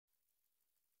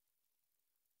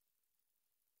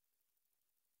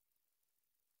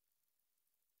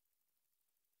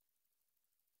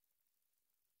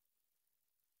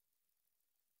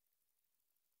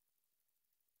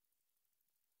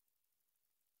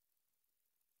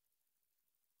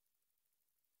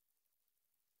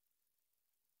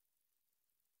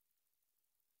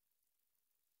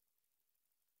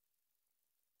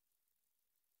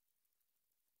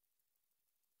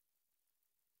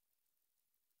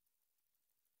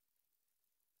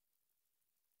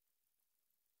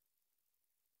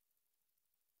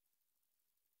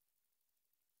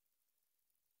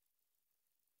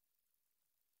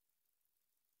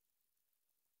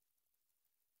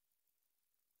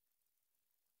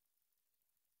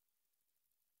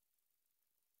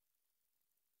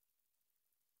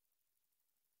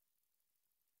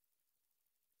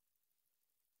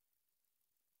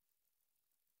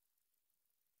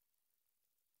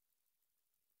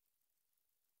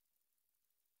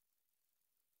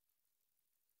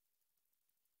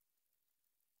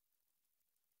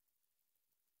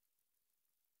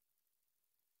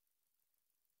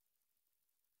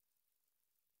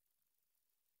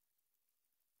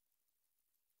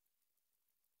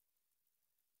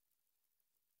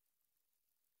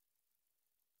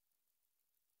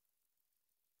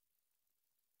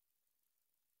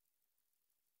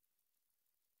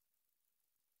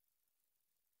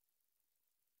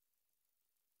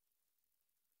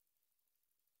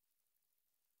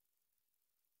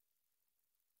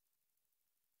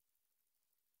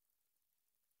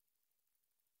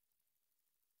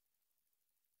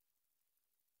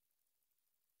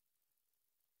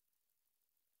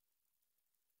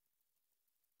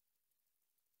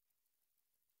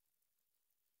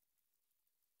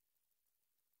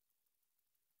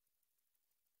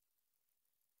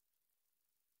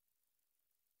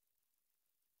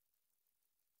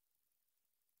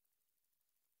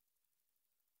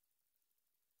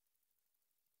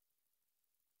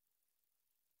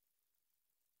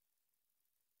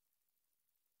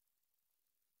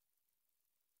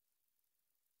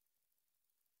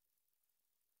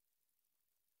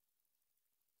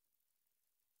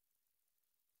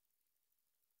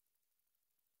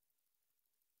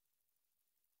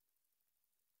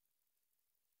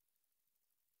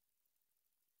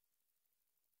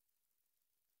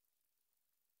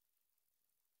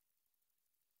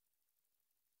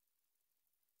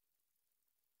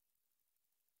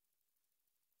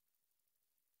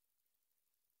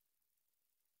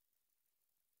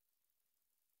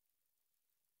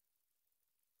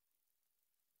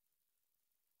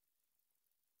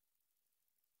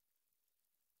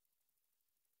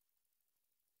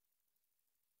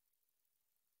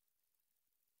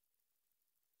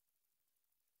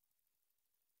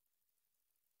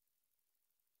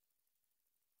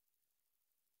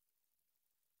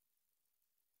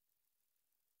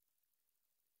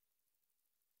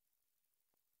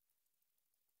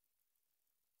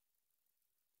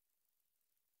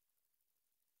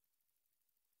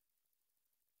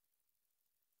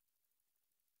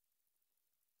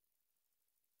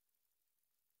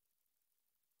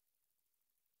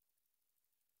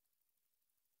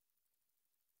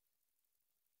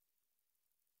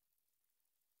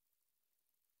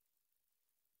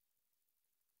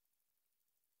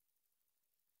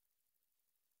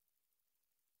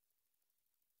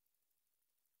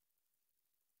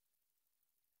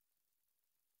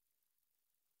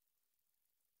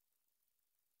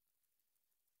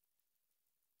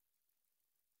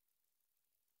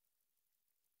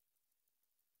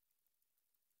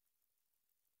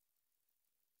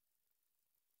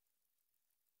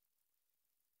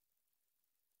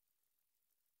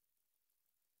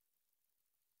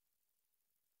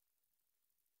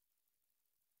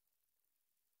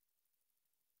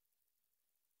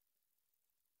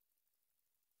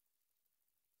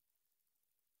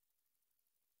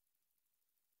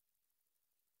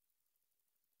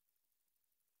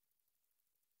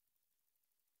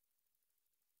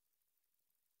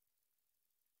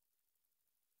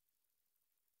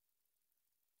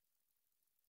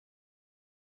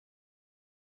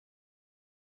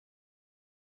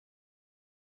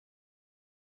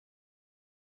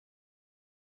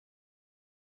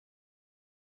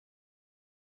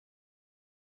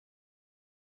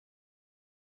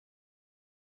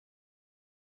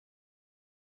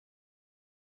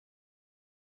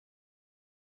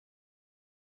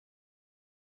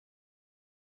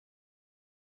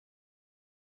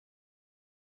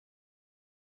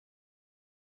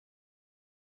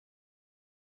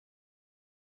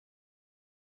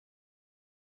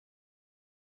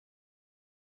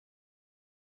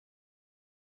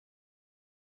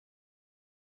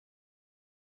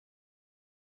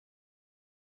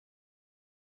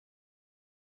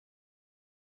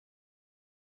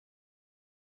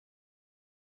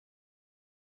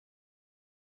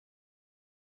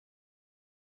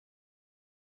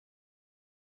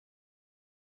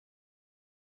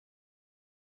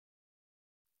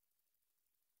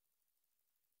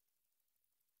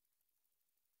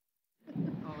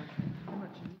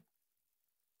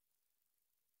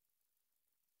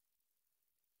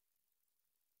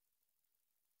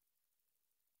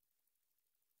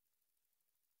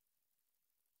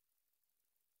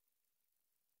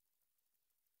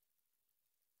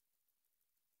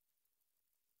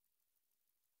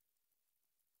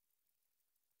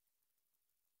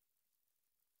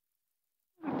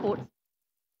reports.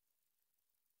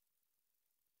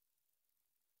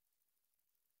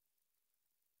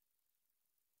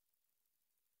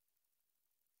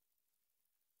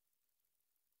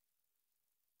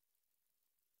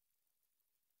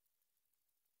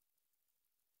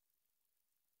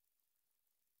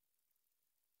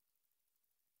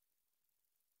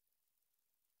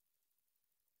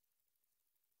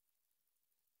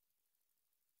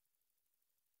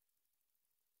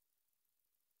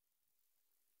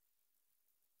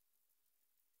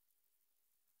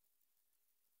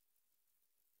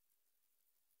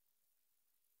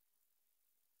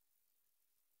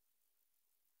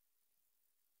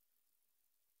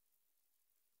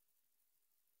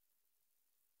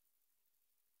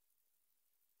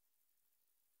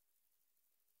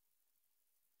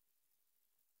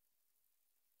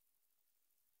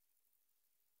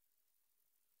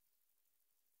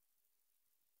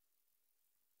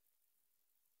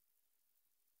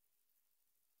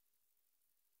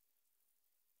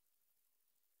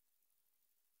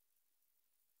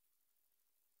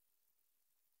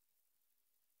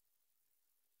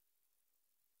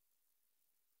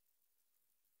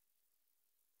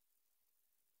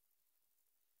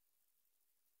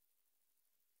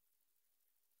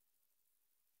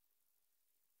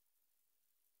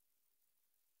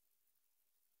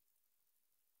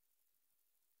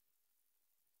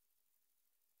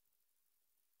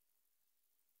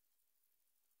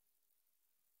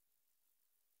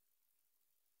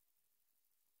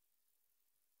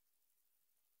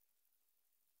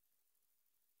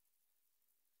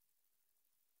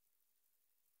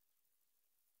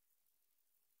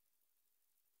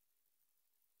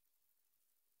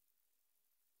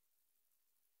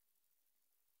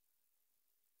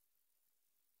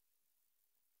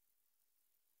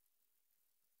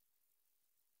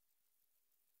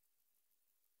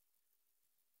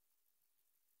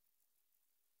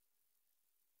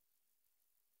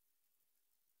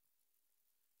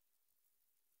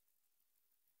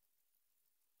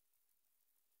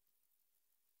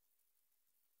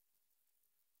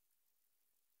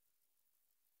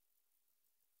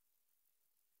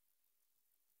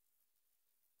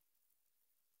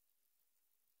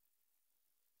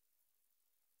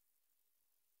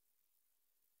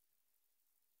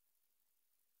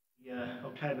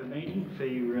 October meeting for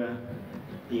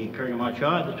the Coringamai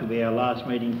Shire. This will be our last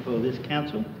meeting for this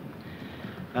council.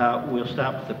 We'll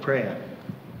start with the prayer.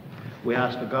 We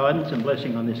ask for guidance and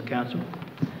blessing on this council.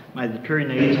 May the true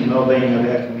needs and well-being of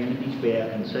our communities be our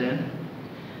concern.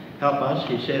 Help us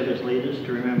who serve as leaders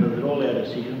to remember that all our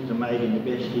decisions are made in the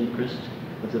best interest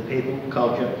of the people,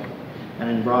 culture and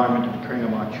environment of the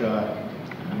Coringamai Shire.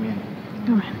 Amen.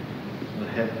 Amen. We'll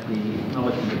have the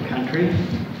acknowledgement of country.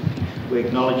 We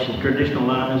acknowledge the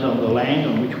traditional owners of the land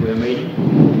on which we are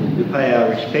meeting. We pay our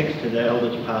respects to the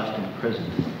elders past and present.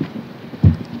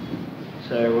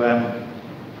 So,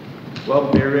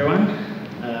 welcome everyone.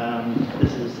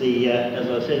 This is as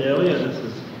I said earlier, this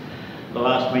is the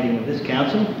last meeting of this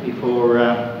council before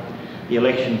the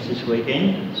elections this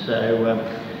weekend. So,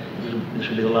 this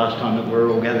will be the last time that we're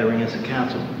all gathering as a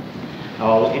council.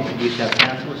 I'll introduce our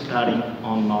councillors, starting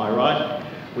on my right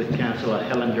with Councillor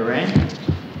Helen Duran,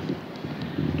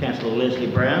 Councillor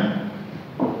Leslie Brown,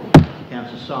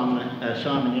 Councillor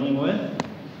Simon Illingworth,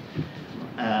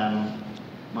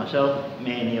 myself,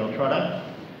 Mayor Neil Trotter,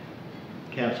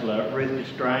 Councillor Ruth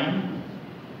Destrain,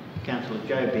 Councillor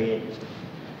Joe Baird,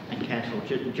 and Councillor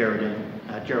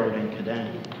Geraldine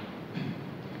Cadani.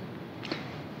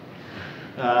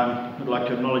 I'd like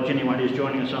to acknowledge anyone who's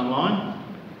joining us online.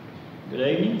 Good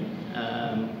evening.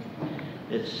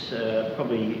 It's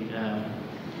probably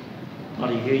not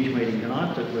a huge meeting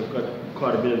tonight, but we've got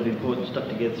quite a bit of important stuff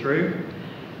to get through.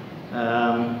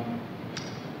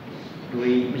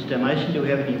 Mr Mason, do we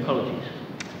have any apologies?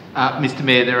 Mr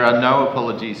Mayor, there are no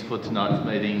apologies for tonight's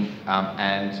meeting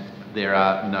and there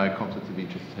are no conflicts of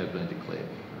interest that have been declared.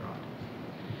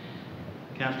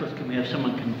 Right. Councillors, can we have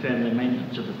someone confirm the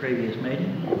minutes of the previous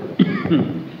meeting?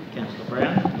 Councillor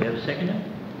Brown, do we have a seconder?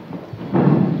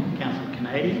 Councillor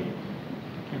Canadian?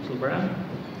 Councillor Brown,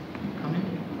 comment?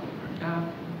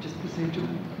 Just procedural.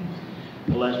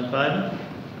 All those in favour?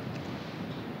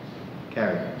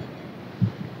 Carried.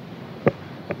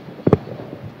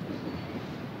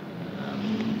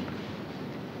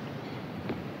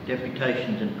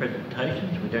 Deputations and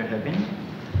presentations, we don't have any.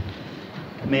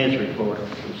 Mayor's report,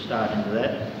 we'll start into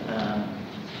that.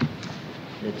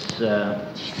 It's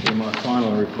my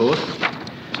final report.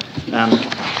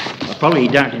 I probably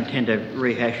don't intend to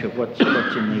rehash of what's in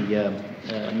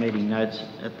the meeting notes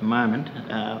at the moment.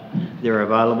 They're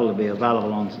available, they'll be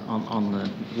available on the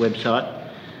website.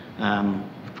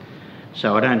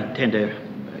 so I don't intend to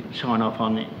sign off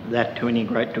on that to any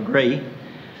great degree.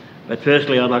 But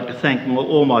firstly, I'd like to thank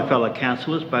all my fellow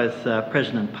councillors, both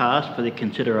present and past, for their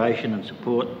consideration and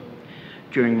support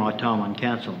during my time on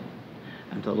council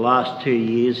and for the last 2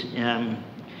 years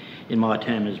in my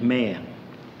term as mayor.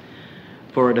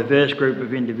 For a diverse group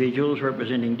of individuals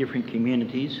representing different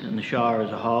communities and the Shire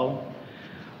as a whole,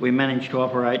 we managed to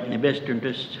operate in the best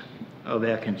interests of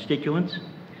our constituents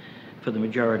for the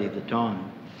majority of the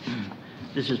time.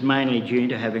 This is mainly due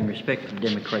to having respect for the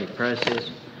democratic process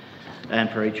and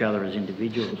for each other as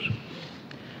individuals.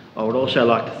 I would also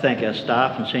like to thank our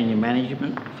staff and senior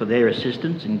management for their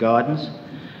assistance and guidance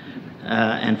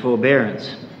and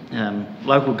forbearance.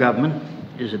 Local government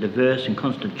is a diverse and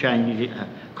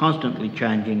constantly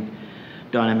changing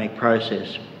dynamic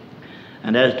process,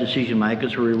 and as decision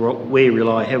makers we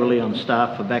rely heavily on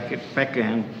staff for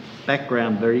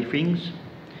background briefings,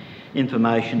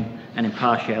 information and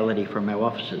impartiality from our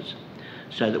officers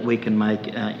so that we can make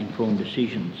informed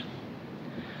decisions.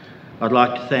 I'd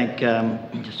like to thank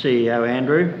CEO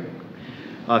Andrew.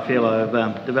 I feel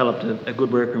I've developed a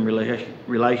good working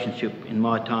relationship in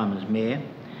my time as mayor,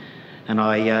 and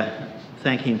I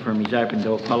thank him for his open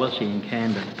door policy and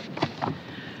candour.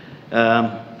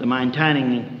 The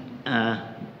maintaining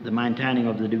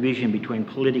of the division between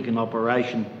political and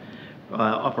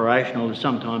operational is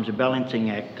sometimes a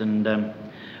balancing act, and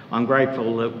I'm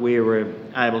grateful that we were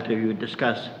able to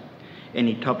discuss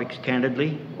any topics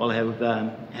candidly while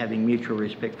having mutual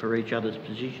respect for each other's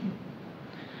position.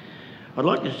 I'd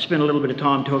like to spend a little bit of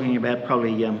time talking about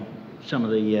probably some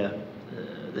of the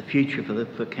future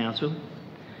for council.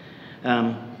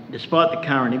 Despite the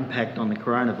current impact on the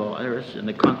coronavirus and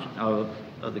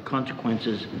of the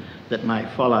consequences that may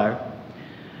follow,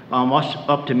 I'm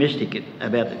optimistic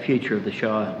about the future of the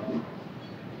Shire.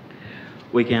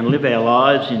 We can live our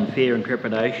lives in fear and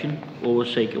trepidation or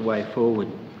seek a way forward.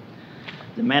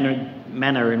 The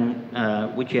manner in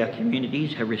which our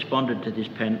communities have responded to this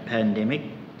pandemic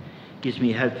gives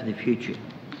me hope for the future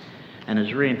and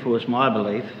has reinforced my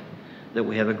belief that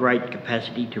we have a great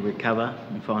capacity to recover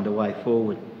and find a way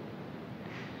forward.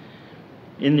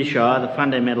 In the Shire, the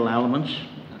fundamental elements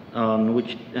on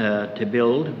which to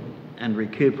build and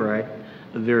recuperate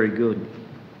are very good.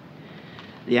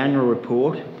 The annual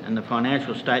report and the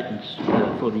financial statements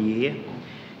for the year,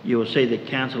 you will see that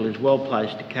Council is well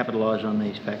placed to capitalise on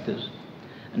these factors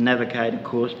and navigate a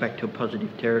course back to a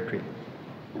positive territory.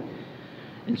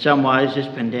 In some ways, this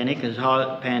pandemic has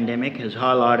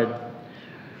highlighted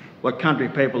what country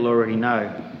people already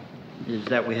know, is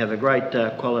that we have a great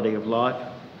quality of life,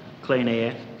 clean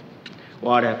air,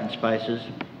 wide open spaces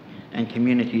and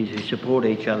communities who support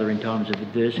each other in times of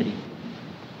adversity.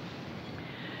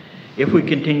 If we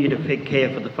continue to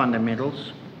care for the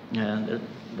fundamentals,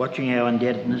 watching our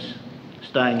indebtedness,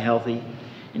 staying healthy,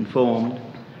 informed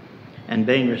and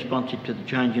being responsive to the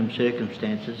changing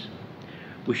circumstances,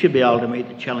 we should be able to meet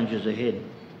the challenges ahead.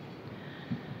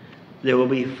 There will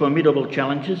be formidable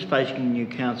challenges facing the new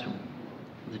council.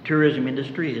 The tourism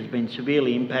industry has been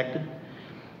severely impacted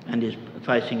and is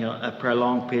facing a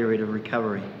prolonged period of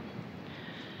recovery.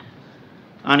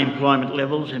 Unemployment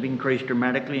levels have increased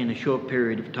dramatically in a short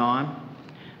period of time,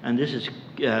 and this is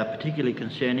particularly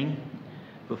concerning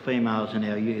for females and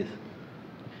our youth.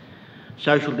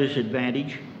 Social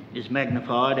disadvantage is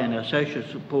magnified and our social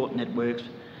support networks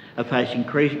are facing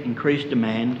increased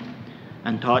demand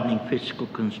and tightening fiscal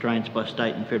constraints by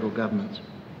state and federal governments.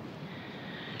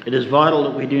 It is vital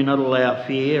that we do not allow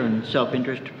fear and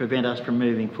self-interest to prevent us from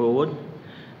moving forward,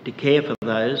 to care for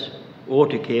those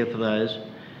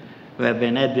who have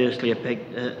been adversely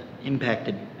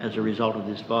impacted as a result of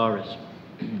this virus.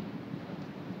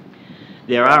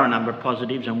 There are a number of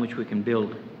positives on which we can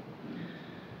build.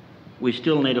 We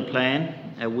still need to plan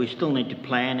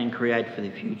and create for the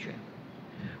future.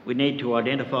 We need to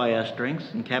identify our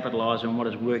strengths and capitalise on what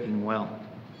is working well.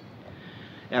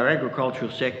 Our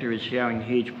agricultural sector is showing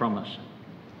huge promise.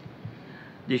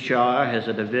 This Shire has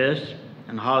a diverse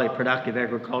and highly productive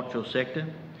agricultural sector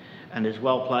and is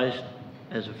well placed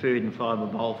as a food and fibre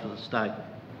bowl for the state.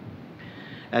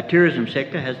 Our tourism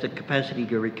sector has the capacity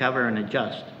to recover and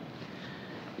adjust.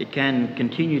 It can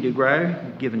continue to grow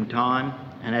given time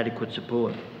and adequate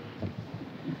support.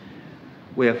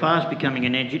 We are fast becoming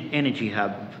an energy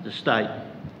hub for the state,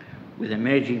 with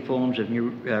emerging forms of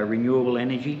new, renewable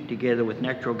energy together with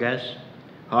natural gas,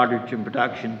 hydrogen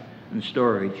production and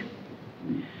storage.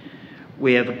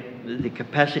 We have the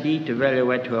capacity to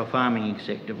value add to our farming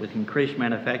sector with increased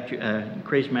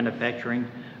manufacturing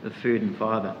of food and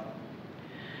fibre.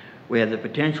 We have the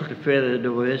potential to further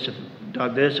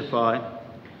diversify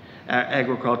our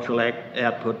agricultural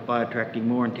output by attracting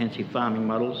more intensive farming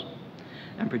models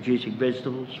and producing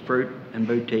vegetables, fruit and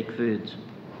boutique foods.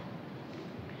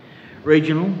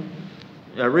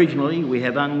 Regionally, we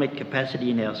have unmet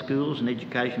capacity in our schools and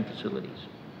education facilities.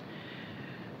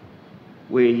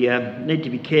 We need to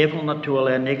be careful not to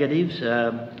allow negatives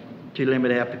to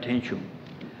limit our potential.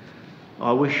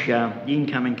 I wish the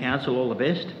incoming council all the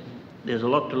best. There's a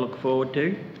lot to look forward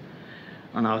to,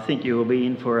 and I think you will be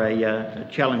in for a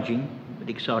challenging but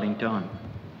exciting time.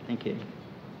 Thank you.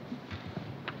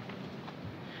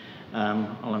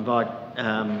 I'll invite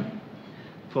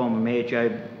former Mayor Jo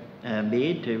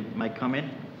Beard to make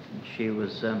comment. She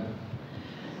was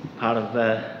part of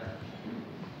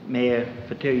Mayor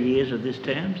for 2 years of this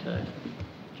term, so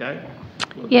Jo.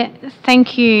 Yeah,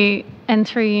 thank you, and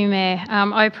through you, Mayor.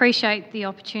 I appreciate the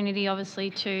opportunity,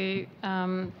 obviously, to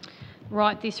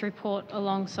write this report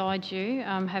alongside you,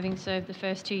 having served the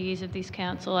first 2 years of this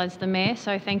council as the Mayor,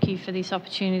 so thank you for this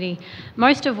opportunity.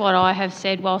 Most of what I have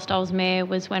said whilst I was Mayor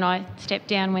was when I stepped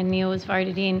down when Neil was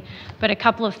voted in, but a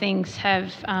couple of things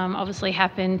have obviously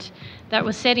happened that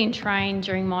was set in train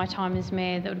during my time as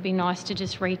Mayor that would be nice to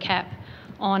just recap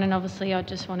on, and obviously I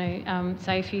just want to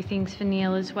say a few things for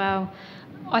Neil as well.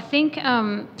 I think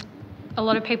a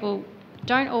lot of people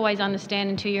don't always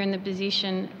understand until you're in the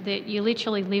position that you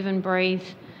literally live and breathe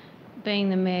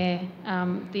being the Mayor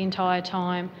the entire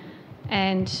time,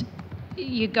 and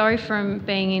you go from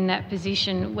being in that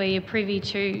position where you're privy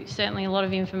to certainly a lot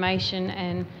of information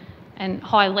and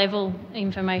high level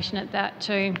information at that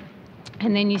too,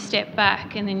 and then you step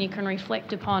back and then you can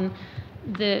reflect upon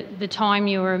the time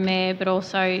you were a Mayor, but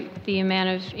also the amount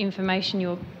of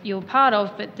information you're part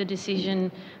of, but the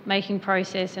decision making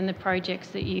process and the projects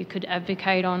that you could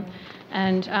advocate on.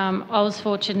 And I was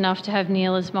fortunate enough to have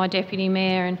Neil as my Deputy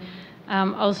Mayor, and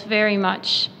I was very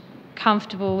much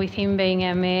comfortable with him being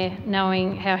our Mayor,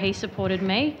 knowing how he supported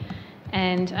me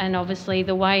and obviously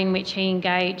the way in which he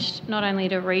engaged not only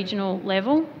at a regional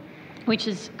level, which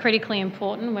is critically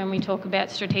important when we talk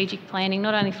about strategic planning,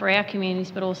 not only for our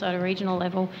communities but also at a regional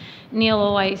level. Neil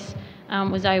always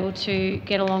was able to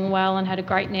get along well and had a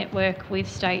great network with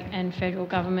state and federal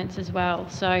governments as well.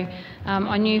 So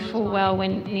I knew full well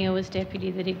when Neil was Deputy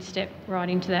that he'd step right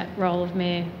into that role of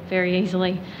Mayor very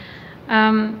easily.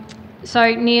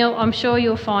 So Neil, I'm sure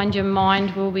you'll find your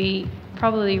mind will be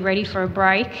probably ready for a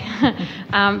break,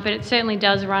 but it certainly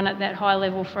does run at that high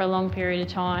level for a long period of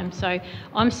time. So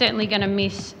I'm certainly going to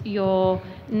miss your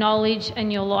knowledge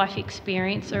and your life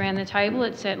experience around the table.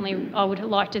 It certainly, I would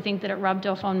like to think that it rubbed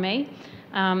off on me.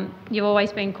 You've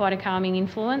always been quite a calming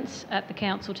influence at the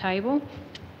council table.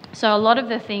 So a lot of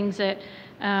the things that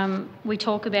we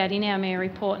talk about in our Mayor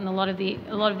report and a lot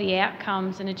of the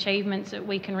outcomes and achievements that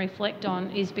we can reflect on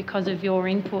is because of your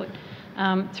input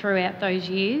throughout those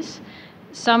years.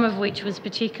 Some of which was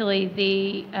particularly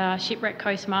the Shipwreck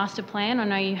Coast Master Plan. I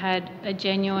know you had a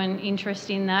genuine interest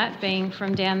in that, being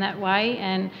from down that way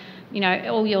and, you know,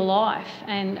 all your life.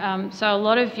 And so a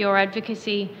lot of your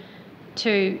advocacy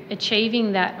to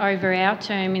achieving that over our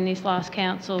term in this last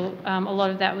council, a lot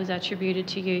of that was attributed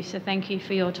to you. So thank you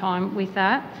for your time with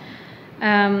that.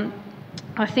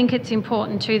 I think it's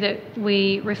important too that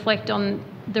we reflect on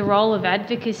the role of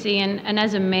advocacy, and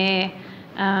as a Mayor,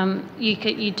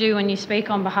 you do when you speak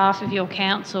on behalf of your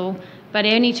council, but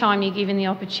any time you're given the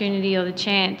opportunity or the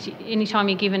chance, any time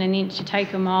you're given an inch, you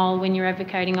take a mile when you're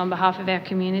advocating on behalf of our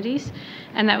communities.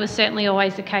 And that was certainly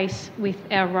always the case with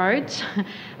our roads.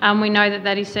 We know that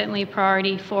that is certainly a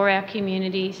priority for our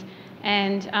communities,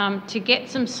 and to get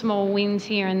some small wins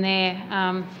here and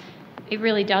there, it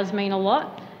really does mean a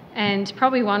lot. And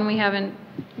probably one we haven't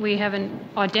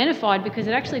identified because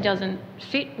it actually doesn't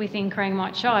fit within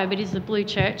Cranmite Shire, but is the Blue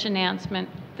Church announcement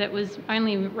that was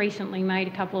only recently made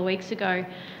a couple of weeks ago.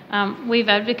 We've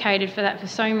advocated for that for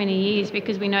so many years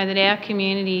because we know that our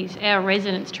communities, our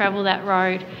residents travel that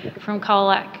road from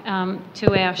Colac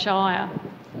to our Shire,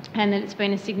 and that it's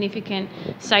been a significant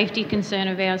safety concern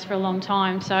of ours for a long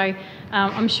time. So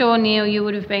I'm sure, Neil, you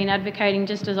would have been advocating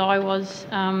just as I was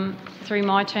through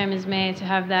my term as Mayor to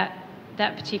have that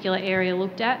particular area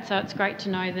looked at. So it's great to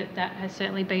know that that has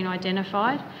certainly been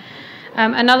identified.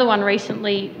 Another one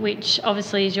recently, which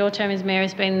obviously is your term as Mayor,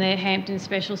 has been the Hampton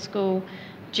Special School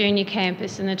Junior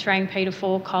Campus and the Train Peter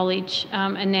Fore College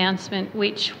announcement,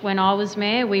 which when I was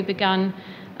Mayor we begun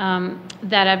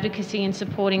that advocacy and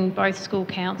supporting both school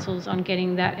councils on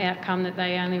getting that outcome that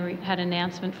they only had an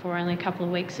announcement for only a couple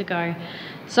of weeks ago.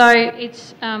 So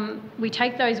it's we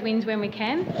take those wins when we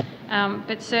can,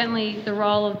 but certainly the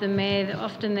role of the Mayor,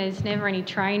 often there's never any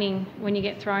training when you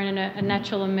get thrown in a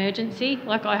natural emergency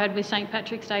like I had with St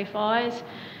Patrick's Day fires.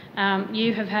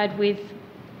 You have had with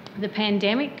the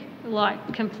pandemic,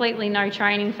 like completely no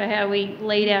training for how we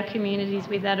lead our communities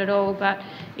with that at all, but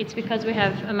it's because we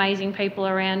have amazing people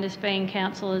around us being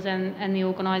councillors and the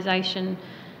organisation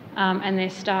and their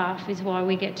staff is why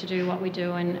we get to do what we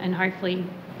do and hopefully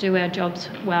do our jobs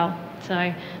well.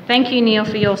 So thank you, Neil,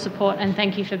 for your support, and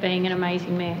thank you for being an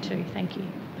amazing mayor too. Thank you.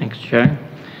 Thanks, Joe.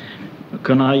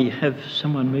 Can I have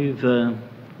someone move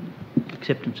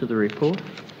acceptance of the report?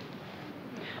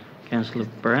 Councillor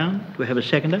Brown. Do we have a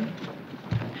seconder?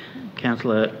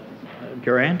 Councillor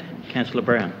Durand. Councillor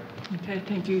Brown. Okay,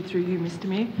 thank you. Through you, Mr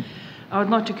Mayor. I would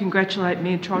like to congratulate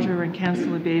Mayor Trotter and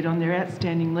Councillor Baird on their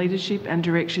outstanding leadership and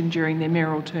direction during their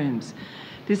mayoral terms.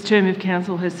 This term of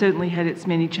council has certainly had its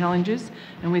many challenges,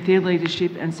 and with their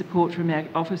leadership and support from our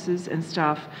officers and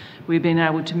staff, we've been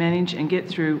able to manage and get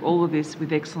through all of this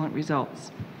with excellent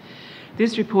results.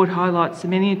 This report highlights the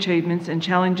many achievements and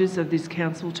challenges of this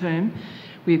council term.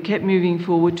 We have kept moving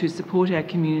forward to support our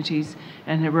communities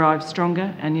and have arrived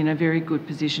stronger and in a very good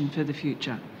position for the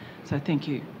future. So thank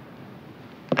you.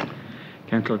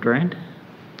 Councillor Durand.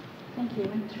 Thank you,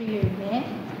 and through you, Mayor.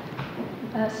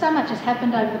 So much has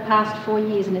happened over the past 4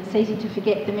 years, and it's easy to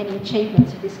forget the many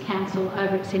achievements of this council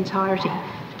over its entirety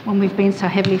when we've been so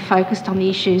heavily focused on the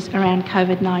issues around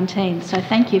COVID-19. So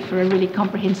thank you for a really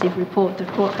comprehensive report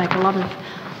that brought back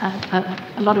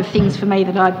a lot of things for me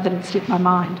that had slipped my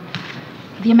mind.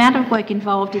 The amount of work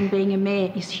involved in being a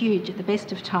mayor is huge at the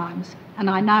best of times, and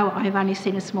I know I have only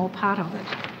seen a small part of it.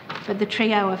 But the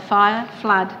trio of fire,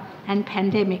 flood and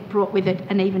pandemic brought with it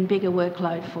an even bigger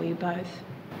workload for you both.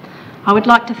 I would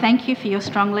like to thank you for your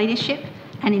strong leadership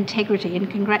and integrity and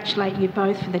congratulate you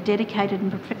both for the dedicated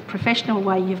and professional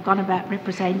way you've gone about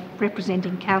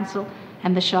representing council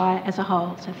and the Shire as a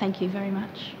whole. So thank you very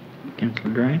much.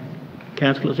 Councillor Durand.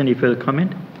 Councillors, any further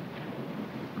comment?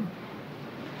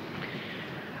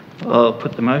 I'll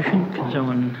put the motion. Can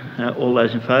someone, all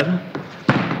those in favour?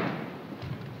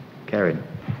 Carried.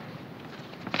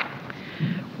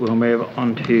 We'll move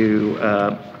on to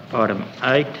item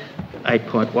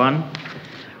 8.1,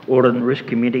 Audit and Risk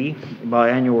Committee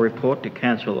Biannual Report to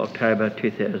Council October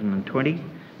 2020.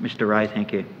 Mr Ray,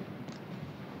 thank you.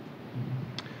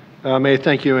 Mayor,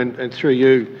 thank you, and through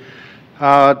you.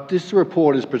 This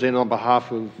report is presented on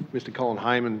behalf of Mr Colin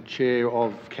Hayman, Chair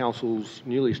of Council's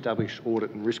newly established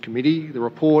Audit and Risk Committee. The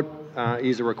report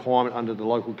is a requirement under the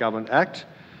Local Government Act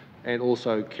and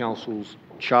also Council's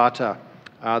Charter.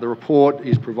 The report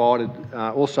is provided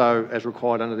also as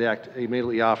required under the Act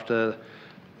immediately after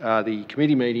the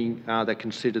committee meeting that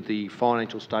considered the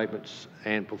financial statements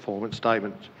and performance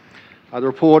statements. The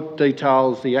report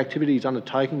details the activities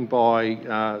undertaken by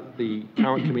the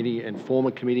current committee and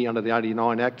former committee under the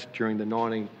 89 Act during the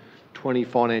 1920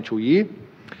 financial year.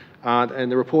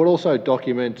 And the report also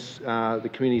documents the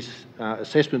committee's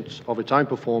assessments of its own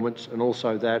performance and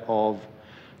also that of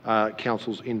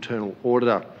Council's internal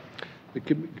auditor. The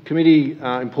committee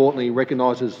importantly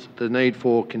recognises the need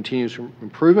for continuous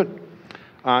improvement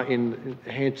in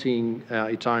enhancing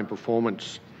its own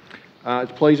performance.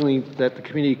 It's pleasing that the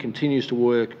committee continues to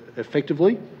work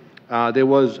effectively. There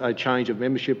was a change of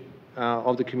membership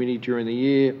of the committee during the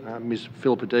year. Ms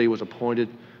Philippa Dee was appointed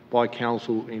by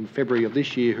Council in February of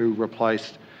this year, who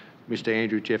replaced Mr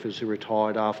Andrew Jeffers, who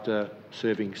retired after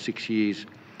serving 6 years.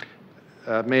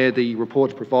 Mayor, the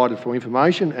report's provided for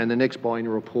information, and the next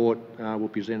biennial report will be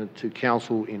presented to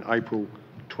Council in April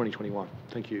 2021.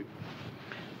 Thank you.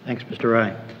 Thanks, Mr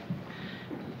Ray.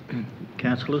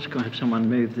 Councillors, can I have someone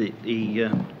move the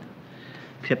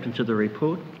acceptance of the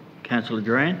report? Councillor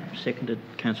Durand, seconded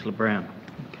Councillor Brown.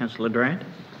 Councillor Durand.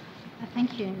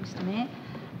 Thank you, Mr Mayor.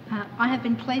 I have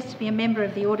been pleased to be a member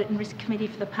of the Audit and Risk Committee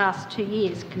for the past 2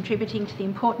 years, contributing to the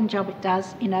important job it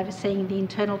does in overseeing the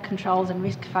internal controls and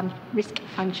risk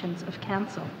functions of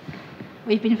Council.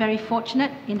 We've been very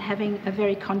fortunate in having a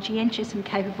very conscientious and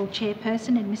capable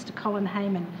chairperson in Mr Colin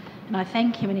Hayman, and I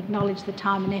thank him and acknowledge the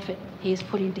time and effort he has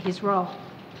put into his role.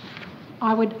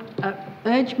 I would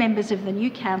urge members of the new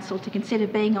Council to consider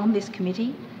being on this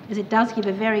committee, as it does give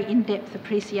a very in-depth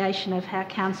appreciation of how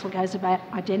Council goes about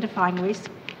identifying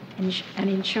risk and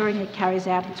ensuring it carries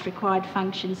out its required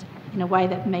functions in a way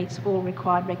that meets all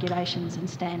required regulations and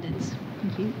standards.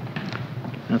 Thank you.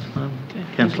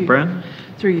 Councillor Brown.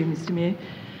 Through you, Mr Mayor.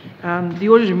 The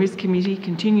Audit and Risk Committee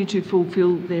continue to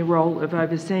fulfil their role of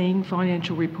overseeing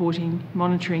financial reporting,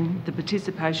 monitoring the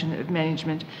participation of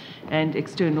management and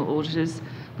external auditors,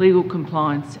 legal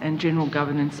compliance and general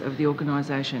governance of the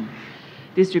organisation.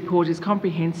 This report is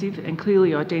comprehensive and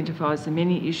clearly identifies the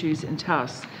many issues and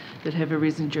tasks that have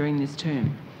arisen during this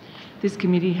term. This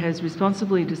committee has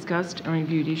responsibly discussed and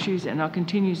reviewed issues, and I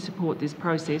continue to support this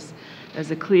process as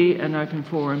a clear and open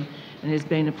forum, and it has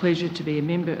been a pleasure to be a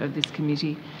member of this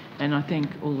committee, and I thank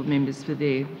all the members for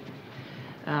their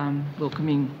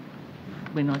welcoming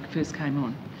when I first came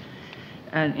on,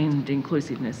 and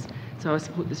inclusiveness. So I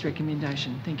support this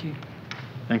recommendation. Thank you.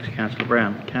 Thanks, Councillor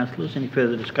Brown. Councillors, any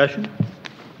further discussion?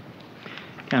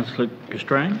 Councillor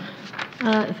Castrain.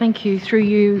 Thank you. Through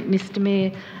you, Mr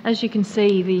Mayor. As you can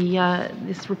see,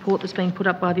 this report that's been put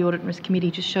up by the Audit and Risk Committee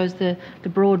just shows the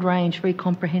broad range, very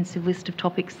comprehensive list of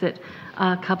topics that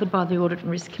are covered by the Audit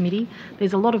and Risk Committee.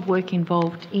 There's a lot of work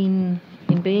involved in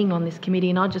being on this committee,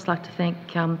 and I'd just like to thank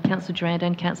Councillor Durant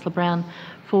and Councillor Brown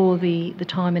for the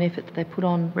time and effort that they put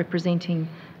on representing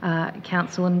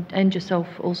Council, and yourself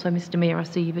also, Mr Mayor. I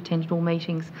see you've attended all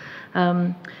meetings.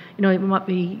 We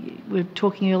were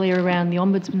talking earlier around the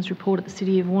Ombudsman's report at the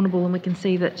City of Warrnambool, and we can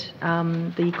see that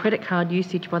the credit card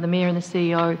usage by the Mayor and the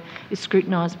CEO is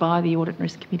scrutinised by the Audit and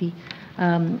Risk Committee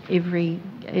at every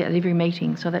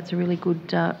meeting. So that's a really good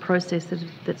process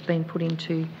that's been put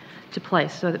into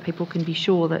place, so that people can be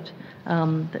sure that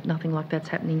that nothing like that's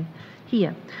happening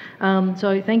here.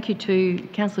 So thank you to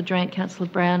Councillor Durant, Councillor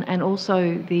Brown, and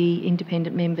also the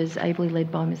independent members ably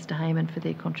led by Mr Hayman for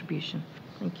their contribution.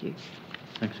 Thank you.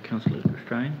 Thanks, Councillor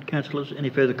Castrain. Councillors, any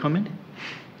further comment?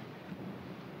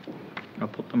 I'll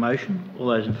put the motion. All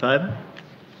those in favour?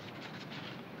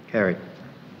 Carried.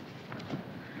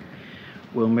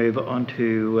 We'll move on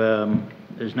to,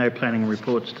 there's no planning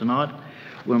reports tonight.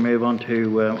 We'll move on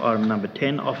to item number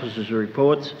 10, Officers'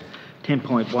 Reports.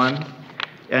 10.1,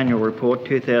 Annual Report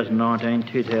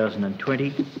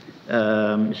 2019-2020.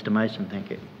 Mr Mason,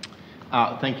 thank you.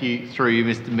 Thank you, through you,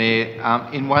 Mr Mayor.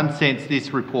 In one sense,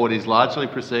 this report is largely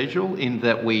procedural in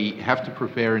that we have to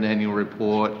prepare an annual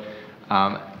report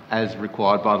as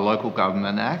required by the Local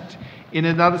Government Act. In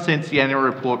another sense, the annual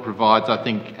report provides, I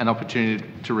think, an opportunity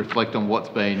to reflect on what's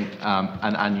been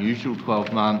an unusual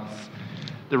 12 months.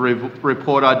 The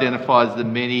report identifies the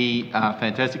many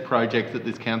fantastic projects that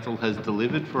this council has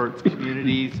delivered for its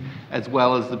communities, as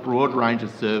well as the broad range of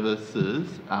services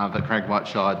that Crangamite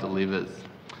Shire delivers.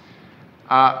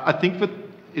 I think that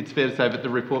it's fair to say that the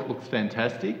report looks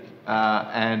fantastic,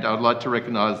 and I'd like to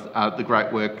recognise the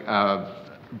great work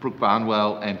Brooke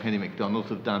Barnwell and Penny McDonald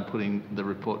have done putting the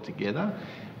report together.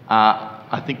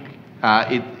 I think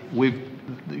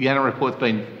the annual report's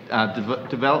been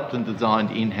developed and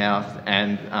designed in-house,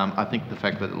 and I think the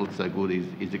fact that it looks so good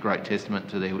is a great testament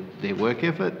to their work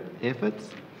efforts.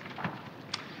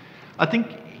 I think,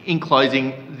 in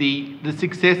closing, the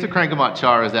success of Crangamite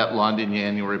Shire as outlined in the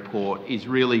annual report is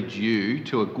really due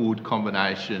to a good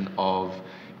combination of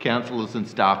councillors and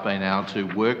staff being able to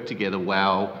work together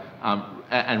well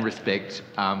and respect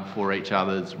for each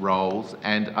other's roles,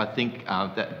 and I think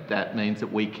that means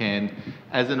that we can,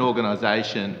 as an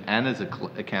organisation and as a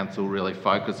council, really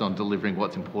focus on delivering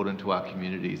what's important to our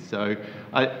communities. So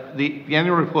the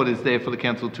annual report is there for the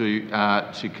council to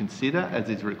consider, as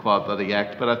is required by the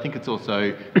Act, but I think it's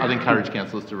also, I'd encourage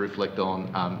councillors to reflect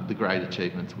on the great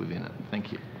achievements within it.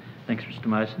 Thank you. Thanks, Mr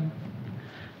Mason.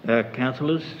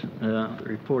 Councillors, the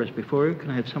report is before you.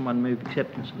 Can I have someone move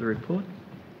acceptance of the report?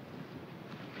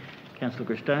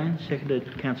 Councillor Castrain,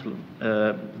 seconded Councillor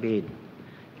Baird.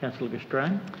 Councillor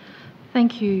Castrain.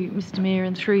 Thank you, Mr Mayor,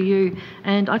 and through you.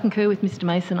 And I concur with Mr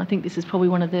Mason. I think this is probably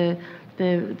one of the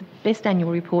best annual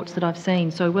reports that I've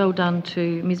seen. So well done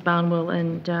to Ms Barnwell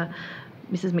and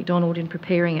Mrs McDonald in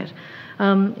preparing it.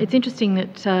 It's interesting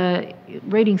that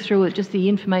reading through it, just the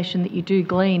information that you do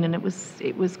glean, and it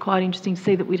was quite interesting to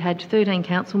see that we'd had 13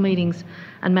 council meetings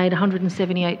and made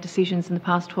 178 decisions in the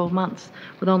past 12 months,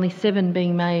 with only 7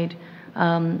 being made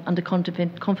under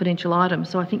confidential items.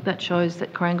 So I think that shows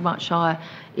that Crangamite Shire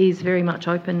is very much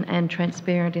open and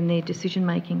transparent in their decision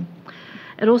making.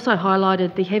 It also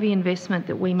highlighted the heavy investment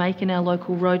that we make in our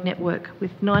local road network, with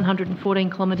 914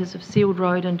 kilometres of sealed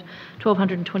road and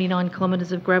 1,229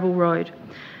 kilometres of gravel road.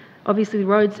 Obviously, the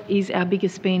roads is our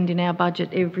biggest spend in our budget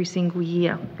every single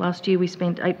year. Last year we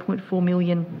spent $8.4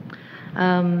 million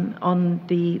on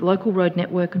the local road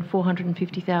network and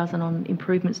 $450,000 on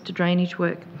improvements to drainage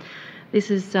work. This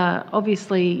is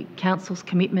obviously Council's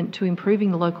commitment to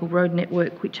improving the local road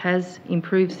network, which has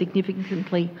improved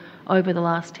significantly over the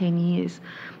last 10 years.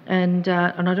 And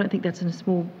I don't think that's in a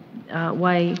small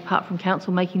way, apart from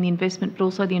Council making the investment, but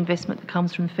also the investment that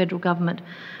comes from the federal government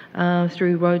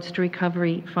through Roads to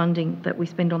Recovery funding that we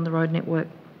spend on the road network.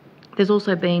 There's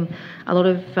also been a lot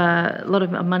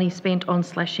of money spent on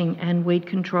slashing and weed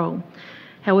control.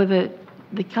 However,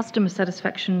 the customer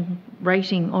satisfaction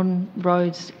rating on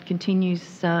roads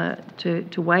continues to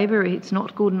waver. It's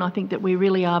not good, and I think that we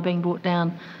really are being brought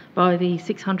down by the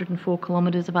 604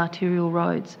 kilometres of arterial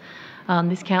roads.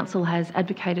 This council has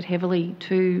advocated heavily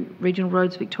to Regional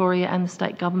Roads Victoria and the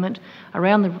state government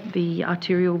around the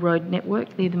arterial road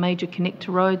network. They're the major connector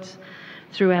roads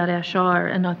throughout our shire,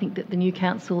 and I think that the new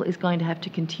council is going to have to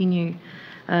continue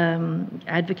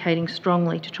advocating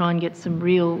strongly to try and get some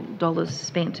real dollars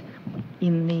spent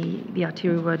in the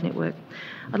arterial road network.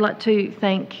 I'd like to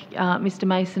thank Mr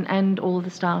Mason and all of the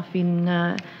staff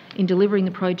in delivering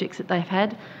the projects that they've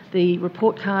had. The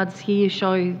report cards here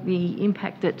show the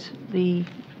impact that the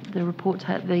reports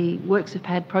had, the works have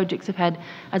had, projects have had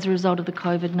as a result of the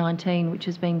COVID-19, which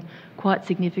has been quite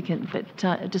significant.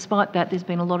 But despite that, there's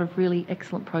been a lot of really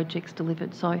excellent projects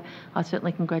delivered. So I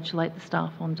certainly congratulate the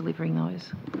staff on delivering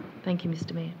those. Thank you,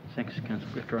 Mr Mayor. Thanks,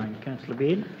 Councillor Guthrane. Councillor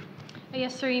Beard.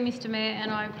 Yes, through you, Mr Mayor,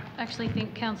 and I actually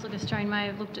think Councillor Guthrane may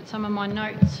have looked at some of my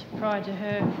notes prior to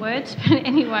her words, but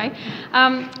anyway,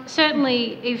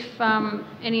 certainly if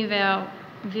any of our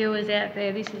viewers out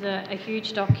there, this is a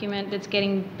huge document that's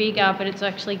getting bigger, but it's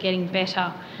actually getting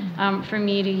better from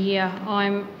year to year.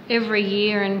 Every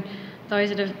year, and those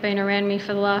that have been around me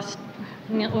for the last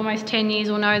almost 10 years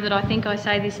will know that I think I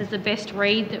say this is the best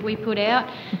read that we put out.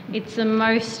 It's the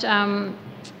most,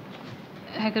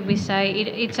 how could we say,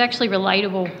 it's actually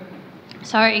relatable.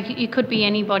 So it could be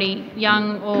anybody,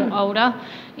 young or older,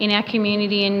 in our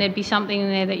community, and there'd be something in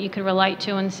there that you could relate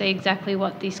to and see exactly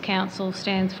what this council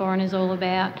stands for and is all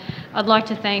about. I'd like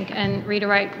to thank and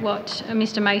reiterate what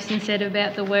Mr Mason said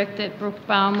about the work that Brooke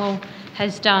Barnwell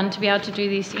has done to be able to do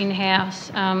this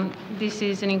in-house. This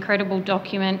is an incredible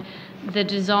document. The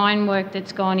design work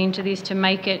that's gone into this to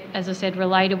make it, as I said,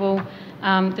 relatable,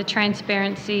 the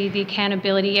transparency, the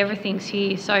accountability, everything's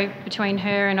here. So between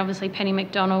her and obviously Penny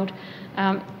McDonald,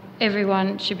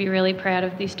 everyone should be really proud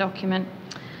of this document.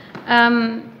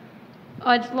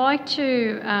 I'd like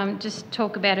to just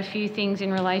talk about a few things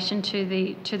in relation to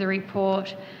the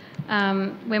report.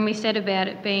 When we said about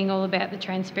it being all about the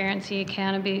transparency,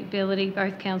 accountability,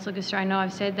 both Councillor Guthrane and I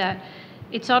have said that,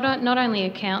 it's not only a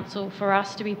council for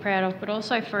us to be proud of, but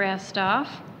also for our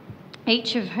staff,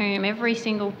 each of whom, every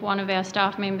single one of our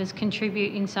staff members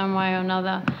contribute in some way or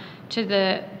another to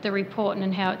the report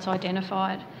and how it's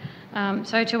identified.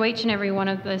 So to each and every one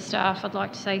of the staff, I'd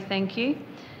like to say thank you.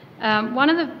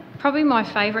 Probably my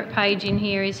favourite page in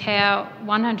here is how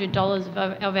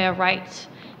 $100 of our rates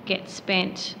get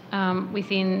spent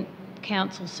within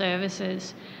council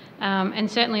services. And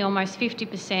certainly almost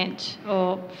 50%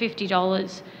 or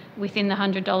 $50 within the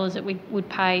 $100 that we would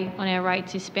pay on our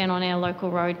rates is spent on our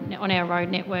local road, on our road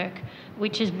network,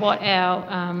 which is what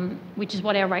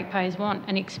our ratepayers want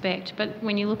and expect. But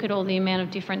when you look at all the amount of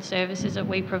different services that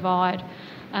we provide,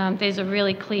 there's a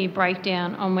really clear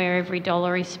breakdown on where every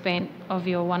dollar is spent of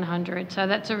your 100. So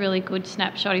that's a really good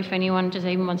snapshot if anyone just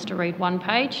even wants to read one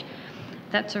page.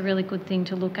 That's a really good thing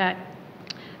to look at.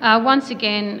 Once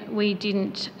again, we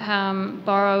didn't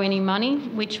borrow any money,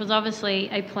 which was obviously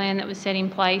a plan that was set in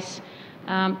place.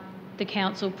 The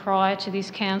council prior to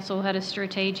this council had a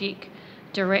strategic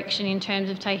direction in terms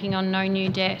of taking on no new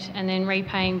debt and then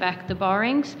repaying back the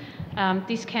borrowings.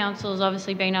 This council has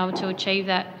obviously been able to achieve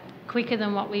that quicker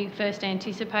than what we first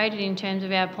anticipated in terms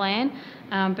of our plan,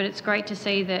 but it's great to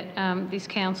see that this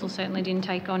council certainly didn't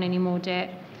take on any more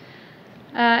debt.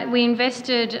 We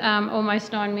invested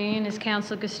almost $9 million, as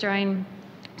Councillor Guthrane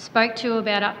spoke to,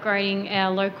 about upgrading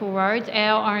our local roads,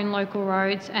 our own local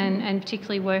roads, and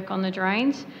particularly work on the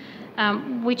drains,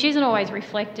 which isn't always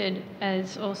reflected,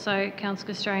 as also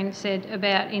Councillor Guthrane said,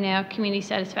 about in our community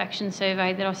satisfaction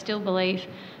survey, that I still believe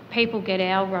people get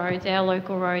our roads, our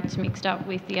local roads, mixed up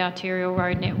with the arterial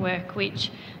road network, which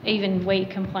even we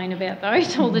complain about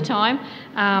those all the time.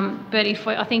 But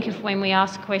I think when we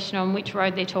ask a question on which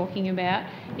road they're talking about,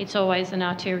 it's always an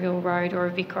arterial road or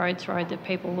a Vic Roads road that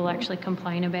people will actually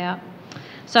complain about.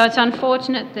 So it's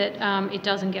unfortunate that it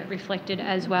doesn't get reflected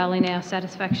as well in our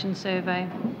satisfaction survey.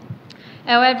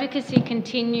 Our advocacy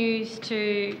continues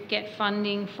to get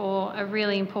funding for a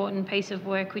really important piece of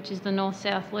work, which is the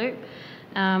North-South Loop.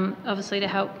 Obviously to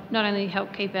help, not only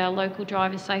help keep our local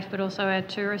drivers safe, but also our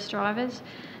tourist drivers,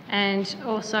 and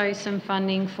also some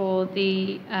funding for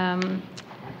the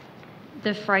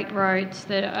freight roads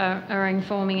that are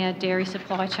informing our dairy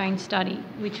supply chain study,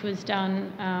 which was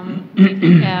done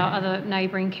with our other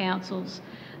neighbouring councils.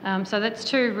 So that's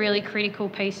two really critical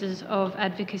pieces of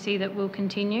advocacy that will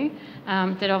continue,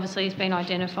 that obviously has been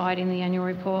identified in the annual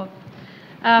report.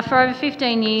 For over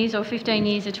 15 years, or 15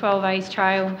 years, the 12A's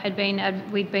Trail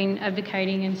we'd been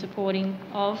advocating and supporting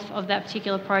of that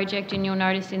particular project, and you'll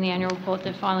notice in the annual report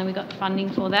that finally we got the funding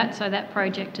for that, so that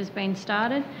project has been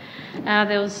started.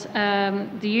 There was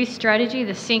the youth strategy,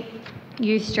 the SYNC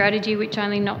youth strategy, which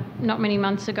only not many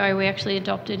months ago we actually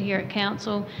adopted here at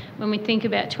council. When we think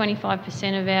about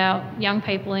 25% of our young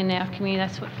people in our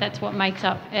community, that's what makes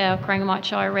up our Corangamite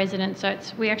Shire residents. So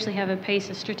we actually have a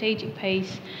strategic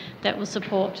piece that will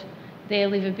support their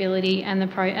livability and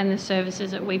the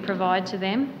services that we provide to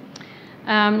them.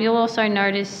 You'll also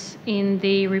notice in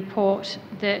the report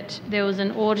that there was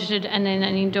an audited and then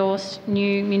an endorsed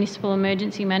new municipal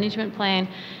emergency management plan.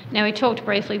 Now, we talked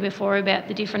briefly before about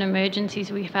the different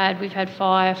emergencies we've had. We've had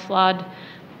fire, flood,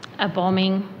 a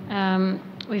bombing.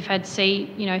 We've had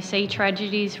sea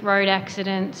tragedies, road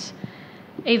accidents,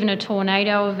 even a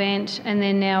tornado event, and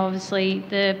then now obviously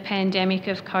the pandemic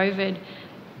of COVID.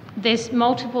 There's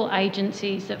multiple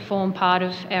agencies that form part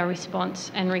of our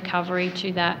response and recovery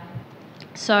to that.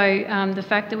 So the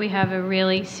fact that we have a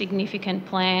really significant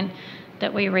plan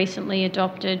that we recently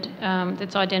adopted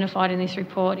that's identified in this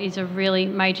report is a really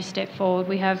major step forward.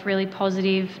 We have really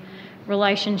positive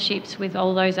relationships with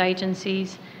all those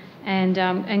agencies,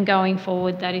 and going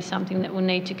forward that is something that we'll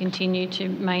need to continue to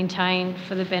maintain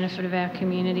for the benefit of our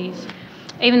communities.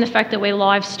 Even the fact that we're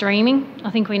live streaming,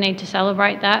 I think we need to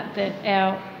celebrate that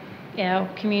our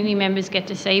community members get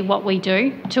to see what we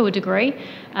do to a degree.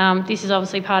 This is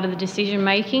obviously part of the decision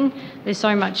making. There's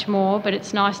so much more, but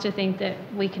it's nice to think that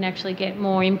we can actually get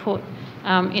more input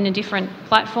in a different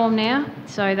platform now.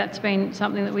 So that's been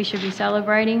something that we should be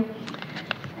celebrating.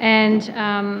 And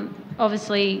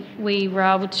obviously we were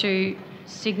able to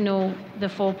signal the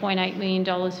 $4.8 million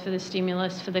for the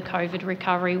stimulus for the COVID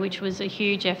recovery, which was a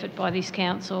huge effort by this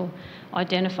council,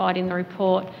 identified in the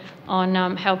report,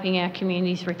 on helping our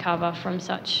communities recover from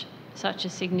such a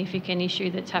significant issue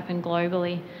that's happened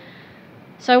globally.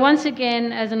 So once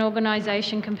again, as an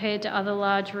organisation compared to other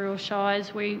large rural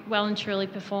shires, we well and truly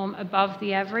perform above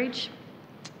the average.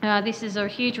 This is a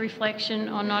huge reflection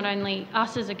on not only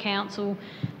us as a council,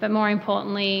 but more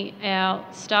importantly our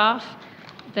staff,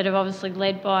 that are obviously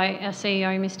led by our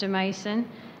CEO, Mr. Mason,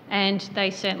 and they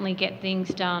certainly get things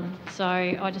done. So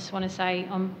I just want to say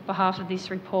on behalf of this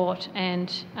report,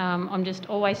 and I'm just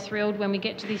always thrilled when we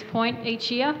get to this point each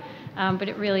year, but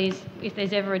it really is, if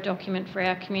there's ever a document for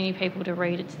our community people to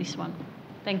read, it's this one.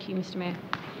 Thank you, Mr. Mayor.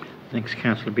 Thanks,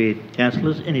 Councillor Beard.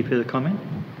 Councillors, any further comment?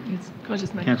 Yes, can I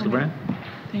just make Councillor a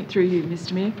comment? Through you,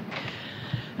 Mr. Mayor.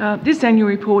 This annual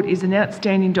report is an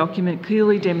outstanding document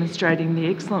clearly demonstrating the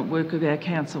excellent work of our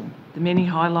council, the many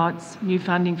highlights, new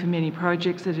funding for many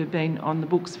projects that have been on the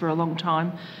books for a long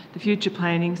time, the future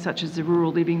planning such as the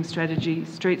rural living strategy,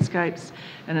 streetscapes,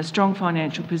 and a strong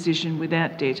financial position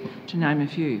without debt, to name a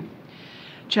few.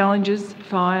 Challenges,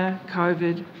 fire,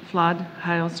 COVID, flood,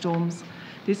 hailstorms.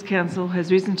 This council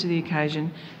has risen to the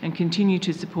occasion and continue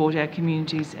to support our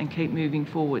communities and keep moving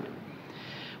forward.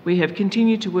 We have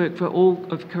continued to work for all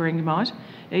of Corangamite.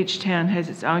 Each town has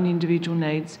its own individual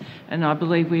needs, and I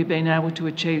believe we've been able to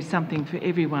achieve something for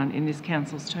everyone in this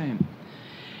council's term.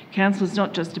 Council is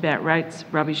not just about rates,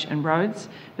 rubbish and roads,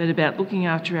 but about looking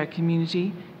after our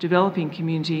community, developing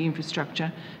community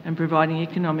infrastructure and providing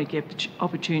economic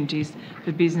opportunities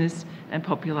for business and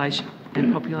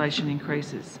population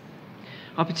increases.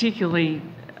 I particularly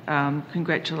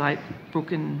congratulate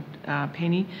Brooke and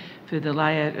Penny for the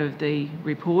layout of the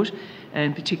report,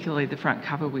 and particularly the front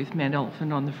cover with Mount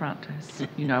Elephant on the front. As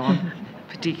you know, I'm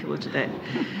particular to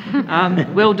that.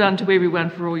 Well done to everyone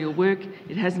for all your work.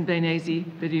 It hasn't been easy,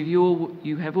 but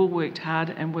you have all worked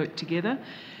hard and worked together.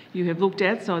 You have looked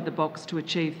outside the box to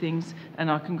achieve things, and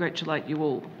I congratulate you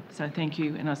all. So thank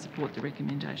you, and I support the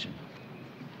recommendation.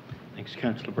 Thanks,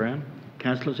 Councillor Brown.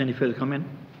 Councillors, any further comment?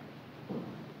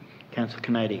 Councillor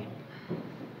Canady.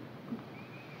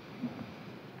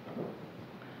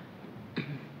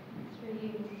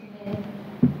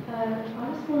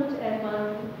 I just wanted to add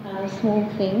one small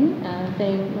thing.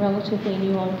 Being relatively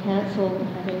new on council,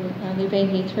 having only been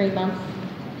here 3 months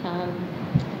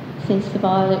since the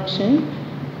by-election,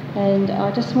 and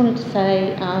I just wanted to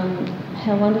say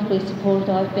how wonderfully supported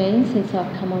I've been since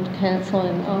I've come onto council,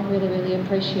 and I really, really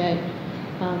appreciate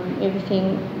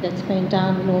everything that's been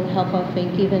done and all the help I've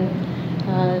been given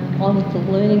on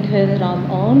the learning curve that I'm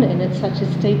on, and it's such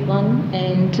a steep one.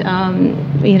 And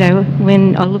you know,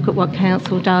 when I look at what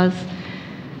council does,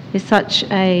 there's such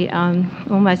a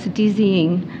almost a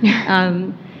dizzying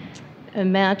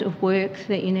amount of work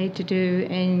that you need to do,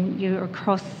 and you're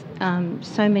across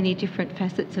so many different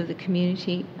facets of the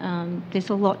community. There's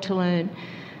a lot to learn.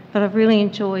 but I've really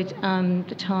enjoyed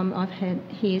the time I've had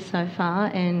here so far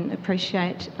and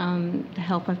appreciate the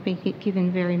help I've been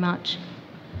given very much.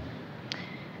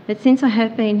 But since I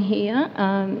have been here,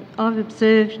 I've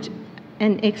observed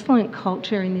an excellent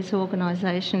culture in this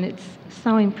organisation. It's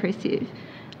so impressive.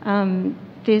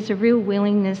 There's a real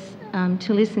willingness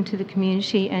to listen to the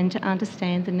community and to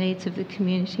understand the needs of the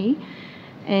community.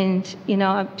 And, you know,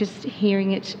 I'm just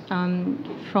hearing it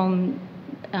from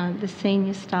the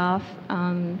senior staff,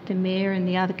 the mayor and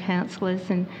the other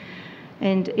councillors,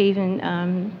 and even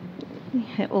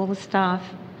all the staff,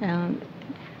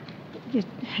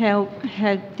 how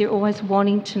they're always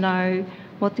wanting to know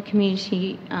what the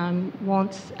community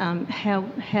wants,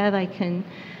 how they can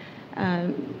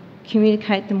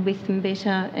communicate them with them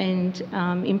better and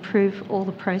improve all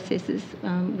the processes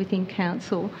within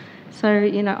council. So,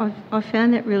 you know, I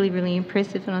found that really, really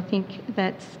impressive, and I think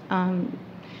that's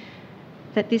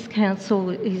that this council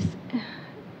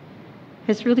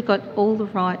has really got all the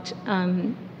right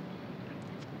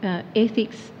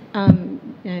ethics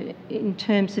in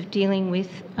terms of dealing with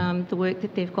the work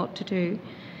that they've got to do.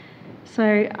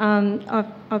 So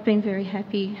I've been very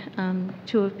happy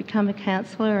to have become a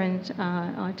councillor, and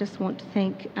I just want to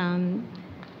thank the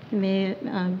Mayor,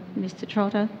 Mr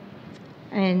Trotter,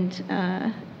 and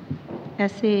our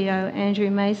CEO Andrew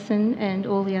Mason, and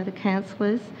all the other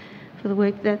councillors for the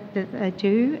work that they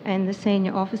do, and the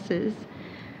senior officers.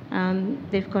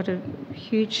 They've got a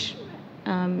huge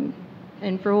and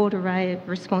broad array of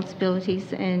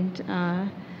responsibilities, and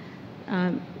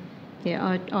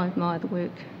yeah, I admire the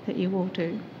work that you all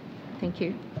do. Thank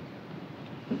you.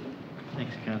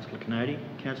 Thanks, Councillor Canody.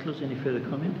 Councillors, any further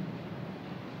comment?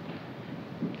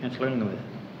 Councillor Ingleworth.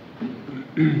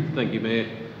 Thank you, Mayor.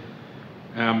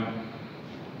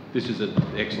 This is an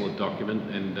excellent document,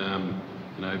 and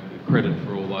you know, credit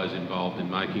for all those involved in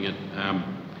making it.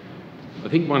 I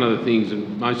think one of the things,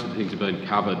 and most of the things have been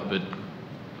covered, but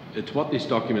it's what this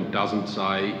document doesn't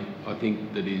say, I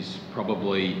think, that is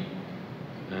probably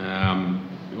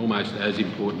almost as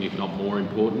important, if not more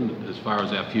important, as far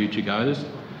as our future goes.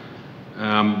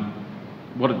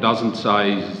 What it doesn't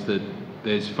say is that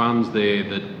there's funds there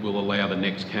that will allow the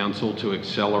next council to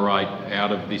accelerate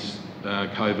out of this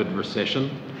COVID recession.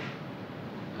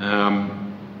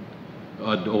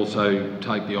 I'd also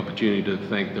take the opportunity to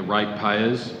thank the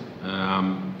ratepayers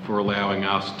for allowing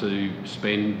us to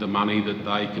spend the money that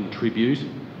they contribute.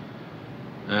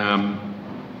 I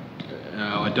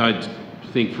don't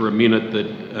think for a minute that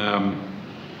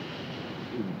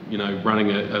you know, running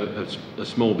a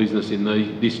small business in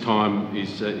this time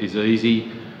is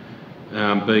easy.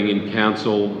 Being in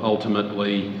council,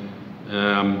 ultimately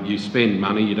you spend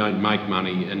money, you don't make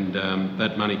money, and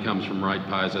that money comes from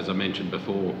ratepayers, as I mentioned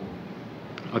before.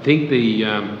 I think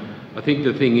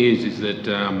the thing is that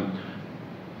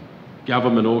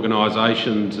government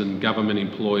organisations and government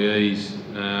employees,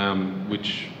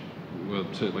 which, well,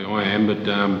 certainly I am, but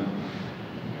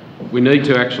we need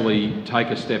to actually take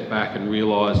a step back and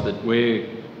realise that we're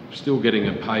still getting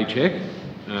a paycheck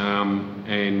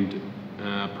and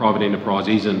private enterprise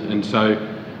isn't. And so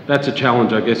that's a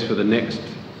challenge, I guess, for the next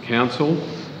council.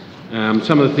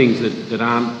 Some of the things that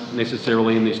aren't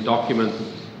necessarily in this document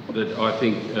that I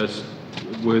think are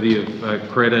worthy of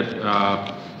credit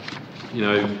are, you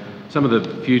know, some of the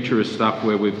futurist stuff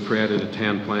where we've created a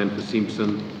town plan for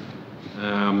Simpson,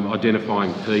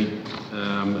 identifying peat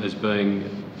as being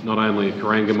not only a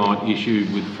Corangamite issue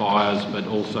with fires, but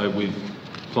also with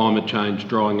climate change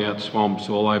drying out swamps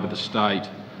all over the state.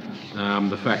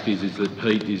 The fact is that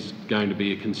peat is going to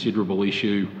be a considerable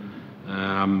issue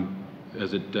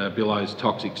as it billows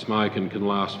toxic smoke and can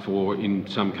last for, in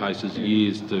some cases,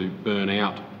 years to burn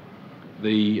out.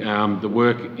 The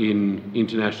work in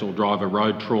international driver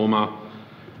road trauma,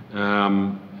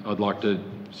 I'd like to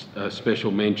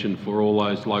special mention for all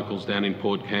those locals down in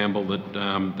Port Campbell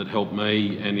that helped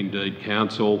me and indeed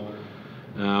council,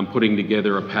 putting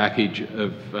together a package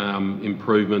of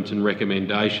improvements and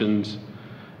recommendations,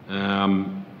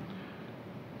 and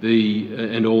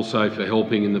also for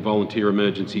helping in the volunteer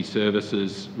emergency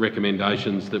services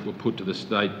recommendations that were put to the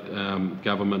state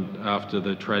government after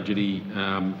the tragedy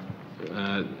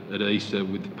at Easter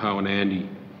with Poe and Andy.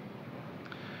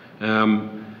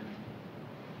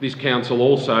 This council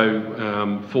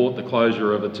also fought the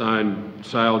closure of its own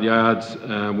sale yards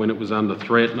when it was under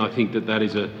threat, and I think that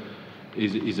is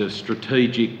a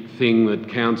strategic thing that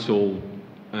council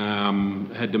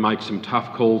had to make some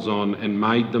tough calls on and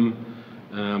made them.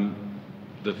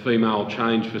 The female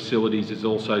change facilities is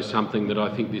also something that I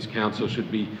think this council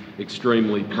should be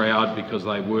extremely proud, because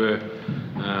they were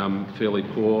fairly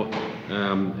poor,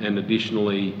 and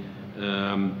additionally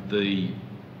the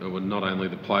not only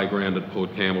the playground at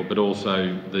Port Campbell, but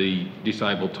also the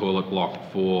disabled toilet block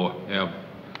for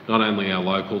not only our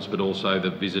locals, but also the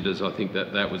visitors. I think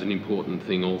that was an important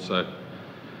thing also.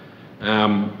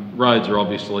 Roads are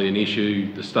obviously an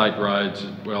issue. The state roads,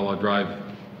 well, I drove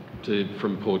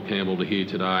from Port Campbell to here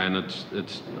today, and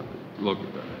it's look,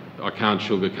 I can't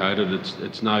sugarcoat it.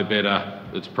 It's no better.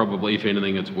 It's probably, if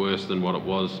anything, it's worse than what it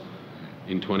was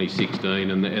in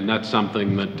 2016, and that's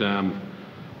something that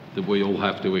that we all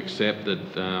have to accept. That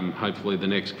hopefully the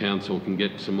next council can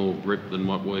get some more grip than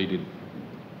what we did.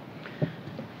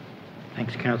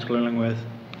 Thanks, Councillor Illingworth.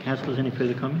 Councillors, any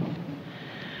further comment?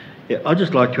 Yeah, I'd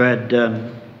just like to add,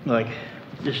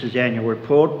 this is the annual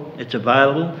report. It's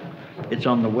available. It's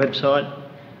on the website.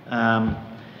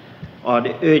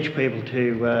 I'd urge people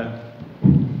to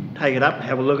take it up,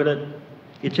 have a look at it.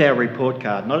 It's our report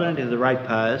card, not only to the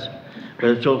ratepayers,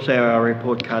 but it's also our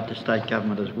report card to state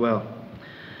government as well.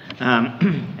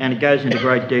 And it goes into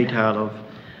great detail of,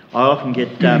 I often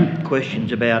get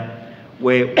questions about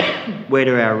where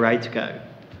do our rates go?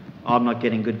 I'm not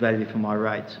getting good value for my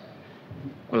rates.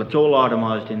 Well, it's all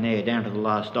itemised in there, down to the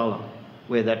last dollar,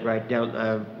 where that rate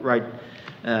dollar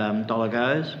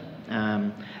goes,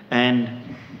 and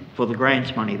for the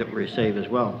grants money that we receive as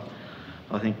well.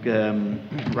 I think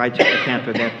rates account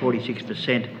for about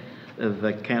 46%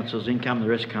 of council's income. The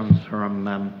rest comes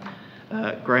from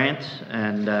grants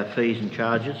and fees and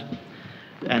charges,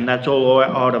 and that's all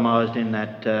itemised in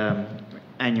that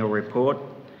annual report.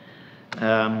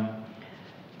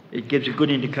 It gives a good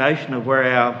indication of where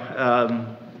our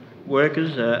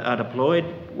workers are deployed,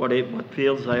 what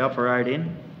fields they operate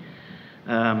in.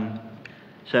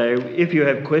 So if you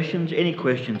have questions, any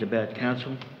questions about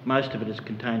council, most of it is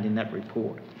contained in that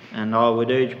report. And I would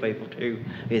urge people to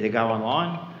either go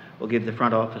online or give the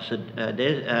front office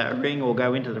a ring, or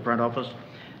go into the front office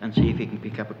and see if you can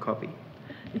pick up a copy,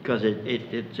 because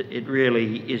it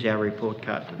really is our report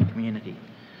card to the community.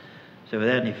 So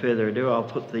without any further ado, I'll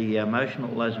put the motion.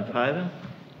 All those in favour?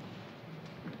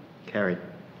 Carried.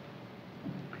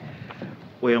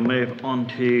 We'll move on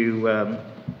to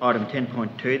item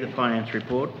 10.2, the finance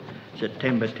report,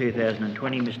 September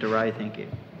 2020. Mr. Ray, thank you.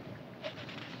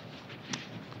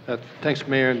 Thanks,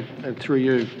 Mayor, and through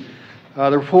you.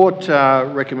 The report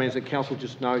recommends that Council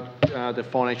just note the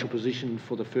financial position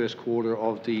for the first quarter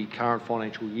of the current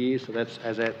financial year, so that's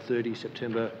as at 30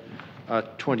 September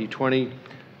 2020.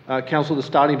 Council, the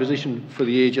starting position for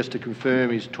the year, just to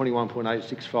confirm, is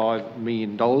 $21.865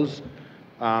 million.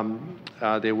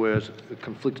 There was a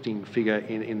conflicting figure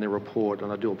in the report,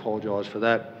 and I do apologise for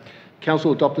that.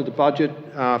 Council adopted the budget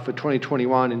for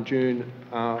 2021 in June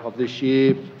of this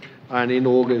year, and in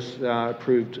August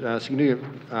approved a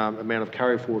significant amount of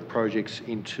carry-forward projects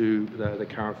into the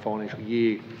current financial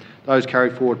year. Those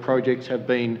carry-forward projects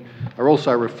are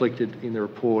also reflected in the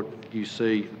report you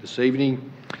see this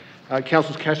evening.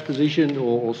 Council's cash position,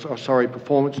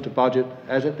 performance to budget,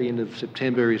 as at the end of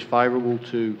September, is favourable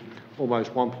to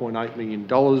almost $1.8 million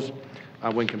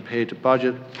when compared to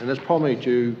budget, and that's primarily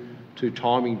due to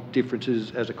timing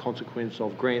differences as a consequence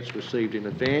of grants received in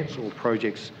advance or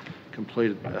projects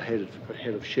completed ahead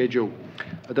of schedule.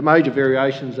 The major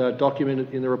variations are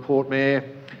documented in the report, Mayor,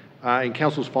 and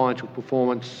Council's financial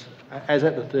performance, as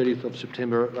at the 30th of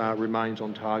September, remains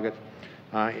on target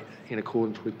in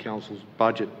accordance with Council's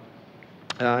budget.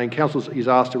 And Council is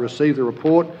asked to receive the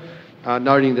report,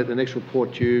 noting that the next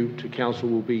report due to Council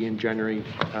will be in January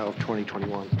of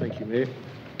 2021. Thank you, Mayor.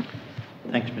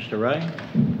 Thanks, Mr. Ray.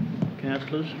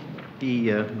 Councillors,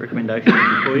 the recommendation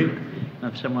is before you.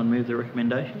 Have someone move the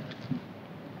recommendation?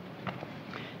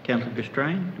 Councillor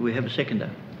Castrain, do we have a seconder?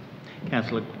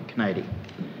 Councillor Canady.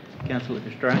 Councillor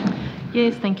Castrain.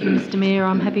 Yes, thank you, Mr. Mayor.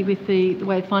 I'm happy with the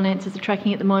way finances are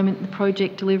tracking at the moment. The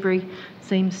project delivery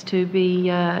seems to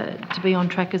be on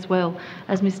track as well.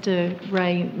 As Mr.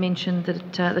 Ray mentioned,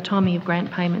 that the timing of grant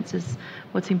payments is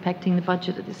what's impacting the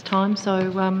budget at this time.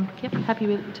 So, happy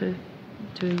with it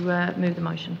to move the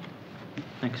motion.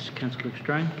 Thanks, Councillor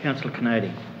Castrain. Councillor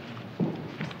Canady.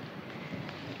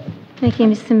 Thank you,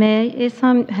 Mr. Mayor. Yes,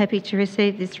 I'm happy to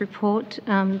receive this report.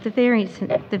 The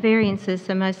variances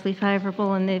are mostly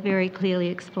favourable and they're very clearly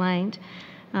explained.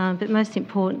 But most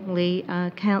importantly,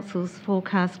 Council's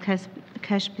forecast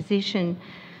cash position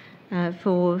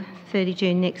for 30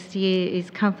 June next year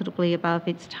is comfortably above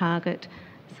its target.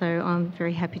 So I'm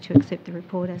very happy to accept the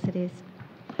report as it is.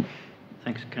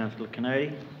 Thanks, Councillor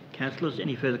Canady. Councillors,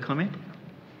 any further comment?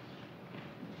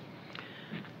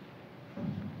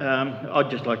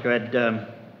 I'd just like to add,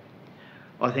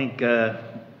 I think the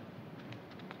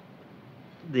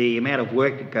amount of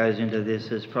work that goes into this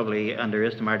is probably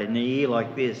underestimated. In a year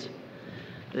like this,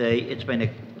 it's been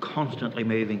constantly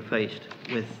moving feast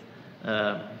with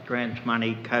grant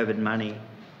money, COVID money.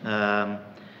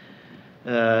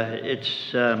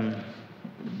 It's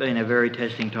been a very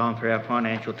testing time for our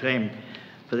financial team.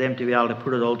 For them to be able to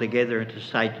put it all together and to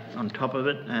stay on top of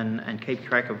it and keep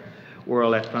track of where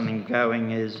all that funding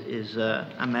going is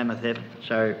a mammoth effort.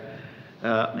 So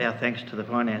our thanks to the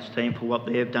finance team for what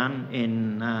they've done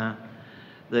in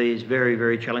these very,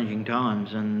 very challenging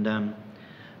times. And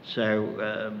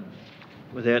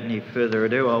without any further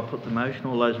ado, I'll put the motion.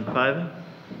 All those in favour?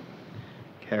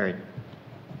 Carried.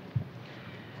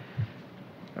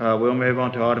 We'll move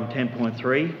on to item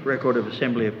 10.3, record of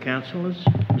Assembly of Councillors.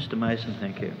 Mr Mason,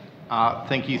 thank you.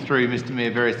 Thank you, through Mr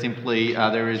Mayor. Very simply,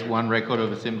 there is one record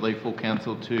of Assembly for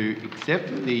Council to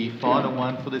accept, the final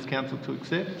one for this Council to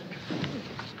accept.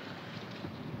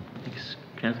 Thanks,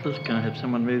 Councillors. Can I have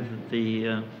someone move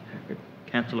the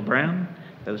Councillor Brown?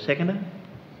 Have a seconder?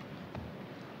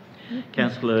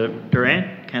 Councillor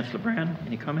Durant. Councillor Brown,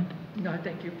 any comment? No,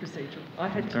 thank you. Procedural. I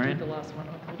had to Durant? do the last one,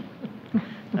 I thought.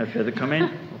 No further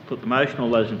comment. I'll put the motion. All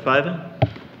those in favour?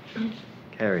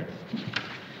 Carried.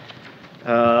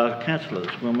 Councillors,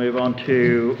 we'll move on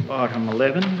to item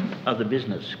 11, other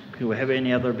business. Do we have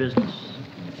any other business?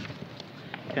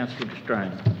 Councillor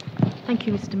Strain. Thank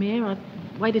you, Mr Mayor. I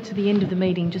waited to the end of the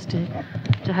meeting just to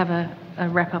have a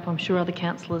wrap-up. I'm sure other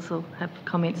councillors will have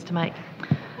comments to make.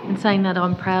 In saying that,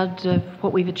 I'm proud of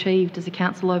what we've achieved as a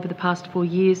council over the past 4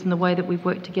 years and the way that we've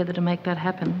worked together to make that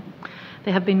happen.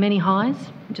 There have been many highs.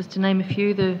 Just to name a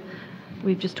few,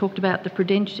 we've just talked about the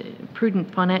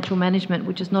prudent financial management,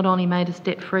 which has not only made us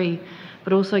debt-free,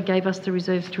 but also gave us the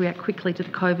reserves to react quickly to the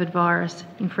COVID virus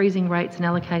in freezing rates and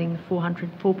allocating the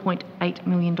 $4.8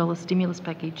 million stimulus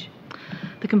package.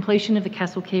 The completion of the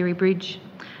Castle Carey Bridge,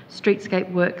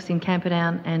 streetscape works in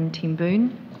Camperdown and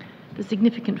Timboon, the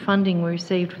significant funding we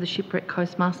received for the Shipwreck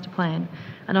Coast Master Plan,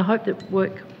 and I hope that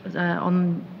work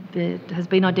has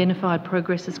been identified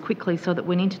progresses quickly so that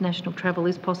when international travel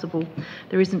is possible,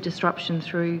 there isn't disruption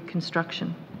through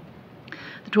construction.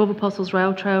 The 12 Apostles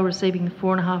Rail Trail receiving the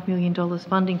 $4.5 million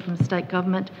funding from the state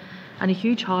government, and a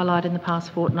huge highlight in the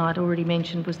past fortnight already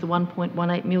mentioned was the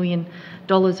 $1.18 million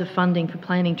of funding for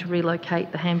planning to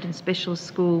relocate the Hampden Specialist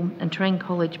School and Trang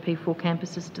College P4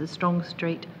 campuses to the Strong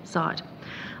Street site.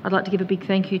 I'd like to give a big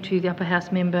thank you to the Upper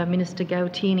House member, Minister Gail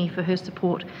Tierney, for her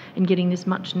support in getting this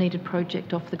much needed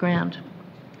project off the ground.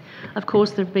 Of course,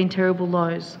 there have been terrible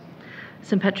lows.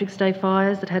 St Patrick's Day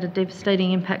fires that had a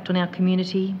devastating impact on our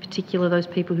community, particularly those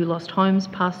people who lost homes,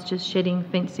 pastures, shedding,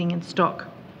 fencing and stock.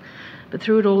 But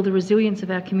through it all, the resilience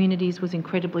of our communities was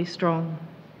incredibly strong.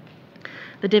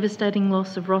 The devastating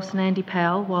loss of Ross and Andy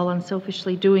Powell, while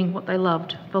unselfishly doing what they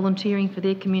loved, volunteering for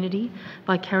their community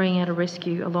by carrying out a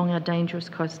rescue along our dangerous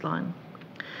coastline.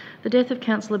 The death of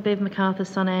Councillor Bev MacArthur's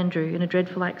son Andrew in a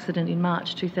dreadful accident in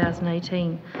March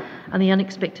 2018, and the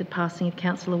unexpected passing of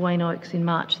Councillor Wayne Oakes in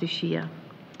March this year.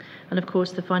 And of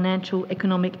course, the financial,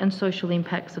 economic and social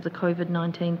impacts of the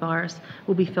COVID-19 virus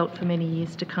will be felt for many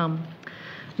years to come.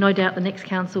 No doubt the next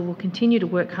council will continue to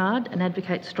work hard and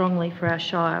advocate strongly for our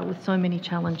shire with so many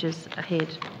challenges ahead.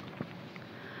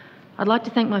 I'd like to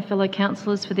thank my fellow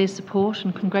councillors for their support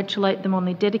and congratulate them on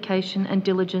their dedication and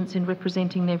diligence in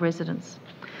representing their residents.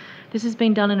 This has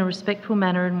been done in a respectful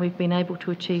manner and we've been able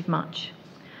to achieve much.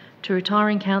 To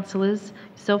retiring councillors,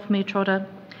 yourself, Mayor Trotter,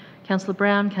 Councillor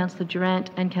Brown, Councillor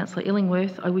Durant and Councillor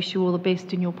Illingworth, I wish you all the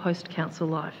best in your post-council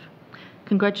life.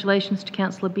 Congratulations to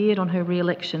Councillor Beard on her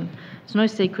re-election. It's no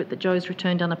secret that Jo's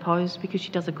returned unopposed because she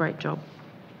does a great job.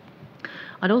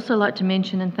 I'd also like to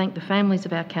mention and thank the families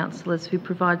of our councillors who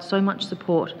provide so much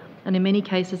support and in many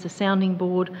cases a sounding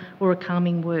board or a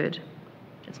calming word.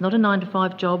 It's not a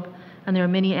 9-to-5 job and there are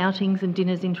many outings and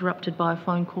dinners interrupted by a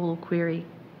phone call or query.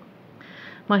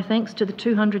 My thanks to the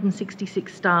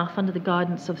 266 staff under the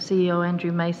guidance of CEO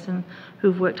Andrew Mason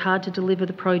who have worked hard to deliver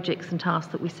the projects and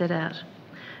tasks that we set out.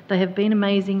 They have been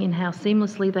amazing in how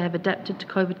seamlessly they have adapted to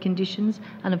COVID conditions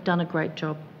and have done a great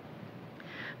job.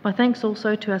 My thanks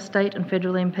also to our state and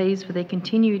federal MPs for their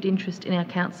continued interest in our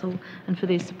council and for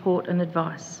their support and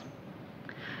advice.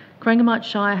 Corangamite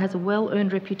Shire has a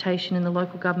well-earned reputation in the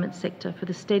local government sector for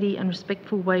the steady and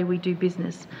respectful way we do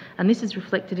business, and this is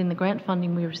reflected in the grant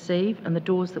funding we receive and the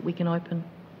doors that we can open.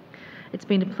 It's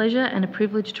been a pleasure and a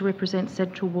privilege to represent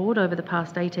Central Ward over the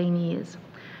past 18 years.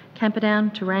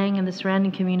 Camperdown, Terang and the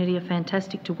surrounding community are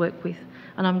fantastic to work with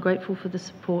and I'm grateful for the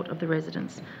support of the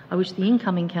residents. I wish the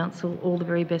incoming council all the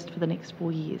very best for the next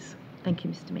 4 years. Thank you,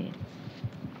 Mr Mayor.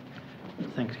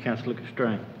 Thanks, Councillor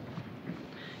Castrain.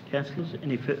 Councillors,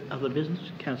 any other business?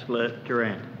 Councillor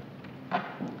Durant.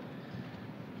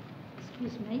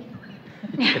 Excuse me.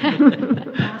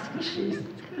 Ask issues.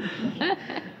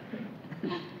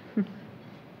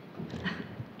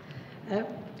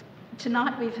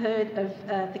 Tonight we've heard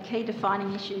of the key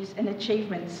defining issues and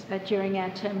achievements during our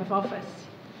term of office.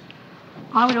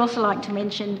 I would also like to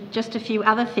mention just a few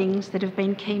other things that have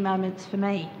been key moments for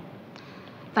me.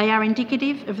 They are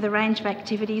indicative of the range of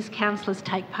activities councillors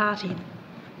take part in.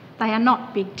 They are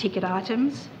not big ticket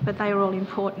items, but they are all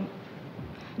important.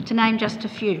 To name just a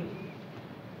few: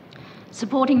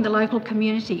 supporting the local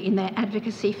community in their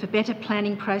advocacy for better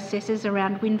planning processes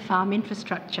around wind farm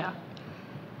infrastructure,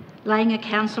 laying a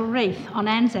council wreath on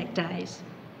Anzac Days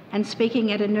and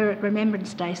speaking at a Nurut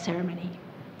Remembrance Day ceremony,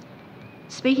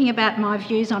 speaking about my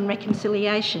views on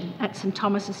reconciliation at St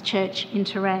Thomas's Church in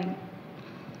Terang,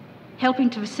 helping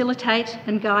to facilitate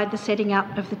and guide the setting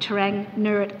up of the Terang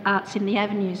Nurut Arts in the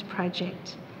Avenues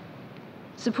project,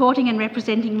 supporting and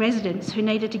representing residents who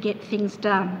needed to get things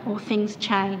done or things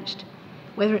changed,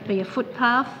 whether it be a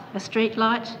footpath, a street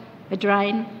light, a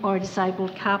drain or a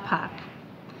disabled car park,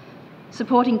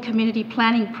 supporting community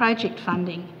planning project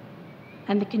funding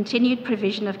and the continued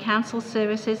provision of council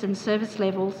services and service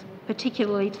levels,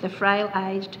 particularly to the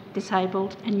frail-aged,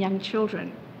 disabled and young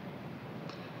children.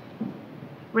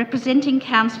 Representing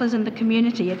councillors and the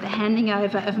community at the handing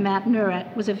over of Mount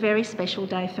Nurut was a very special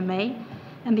day for me,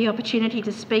 and the opportunity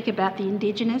to speak about the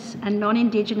Indigenous and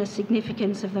non-Indigenous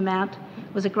significance of the Mount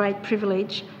was a great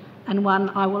privilege and one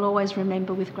I will always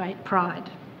remember with great pride.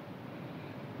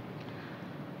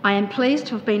 I am pleased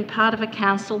to have been part of a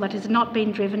council that has not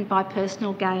been driven by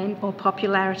personal gain or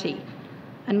popularity,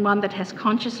 and one that has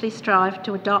consciously strived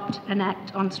to adopt and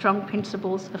act on strong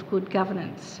principles of good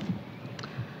governance.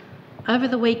 Over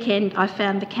the weekend, I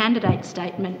found the candidate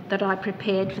statement that I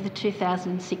prepared for the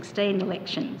 2016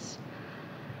 elections.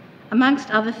 Amongst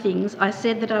other things, I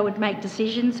said that I would make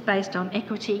decisions based on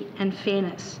equity and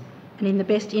fairness and in the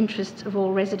best interests of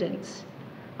all residents.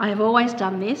 I have always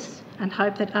done this and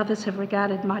hope that others have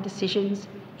regarded my decisions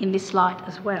in this light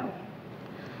as well.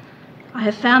 I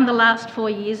have found the last 4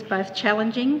 years both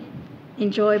challenging,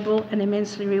 enjoyable and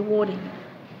immensely rewarding.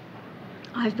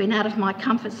 I have been out of my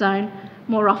comfort zone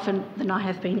more often than I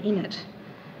have been in it.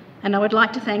 And I would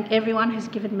like to thank everyone who's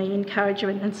given me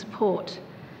encouragement and support,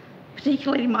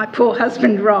 particularly my poor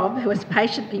husband Rob, who has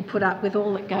patiently put up with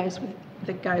all that goes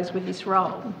with this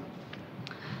role.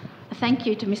 A thank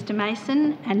you to Mr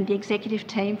Mason and the executive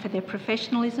team for their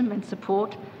professionalism and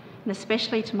support, and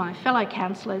especially to my fellow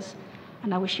councillors,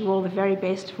 and I wish you all the very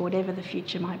best for whatever the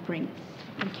future might bring.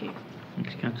 Thank you.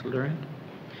 Thanks, Councillor Durant.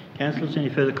 Councillors, any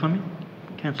further comment?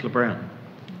 Councillor Brown.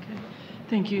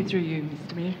 Thank you, through you,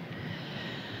 Mr Mayor.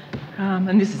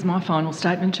 And this is my final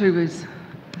statement too as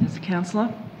a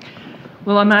councillor.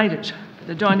 Well, I made it.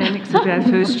 The dynamics of our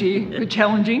first year were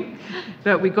challenging,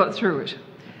 but we got through it.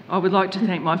 I would like to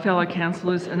thank my fellow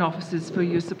councillors and officers for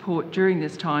your support during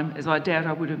this time, as I doubt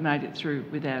I would have made it through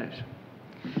without it.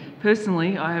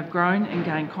 Personally, I have grown and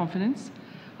gained confidence.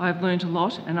 I have learned a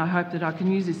lot, and I hope that I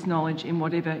can use this knowledge in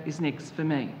whatever is next for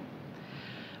me.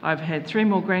 I've had 3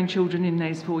 more grandchildren in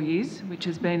these 4 years, which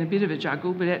has been a bit of a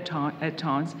juggle but at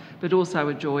times, but also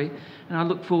a joy, and I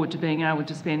look forward to being able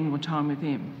to spend more time with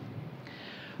them.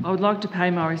 I would like to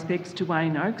pay my respects to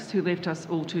Wayne Oakes, who left us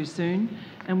all too soon,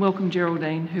 and welcome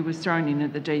Geraldine, who was thrown in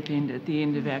at the deep end at the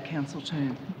end of our council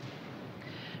term.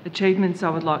 Achievements I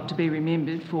would like to be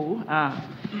remembered for are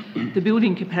the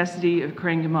building capacity of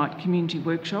Corangamite community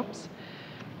workshops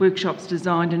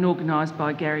designed and organised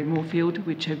by Gary Moorfield,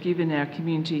 which have given our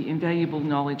community invaluable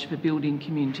knowledge for building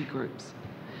community groups.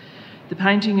 The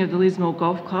painting of the Lismore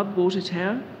Golf Club water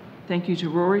tower. Thank you to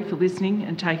Rory for listening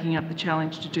and taking up the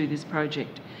challenge to do this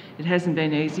project. It hasn't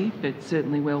been easy, but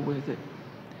certainly well worth it.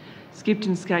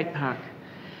 Skipton Skate Park.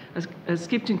 A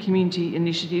Skipton community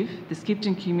initiative, the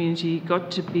Skipton community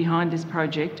got behind this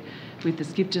project with the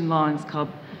Skipton Lions Club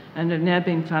and have now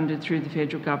been funded through the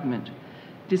federal government.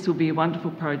 This will be a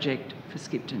wonderful project for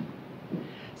Skipton.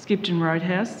 Skipton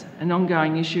Roadhouse, an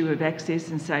ongoing issue of access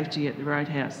and safety at the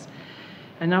Roadhouse.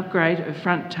 An upgrade of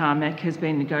front tarmac has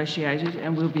been negotiated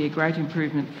and will be a great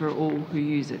improvement for all who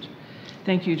use it.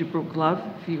 Thank you to Brooke Love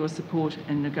for your support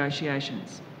and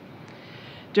negotiations.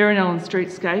 Darren Allen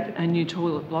Streetscape, a new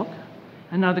toilet block,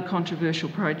 another controversial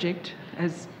project,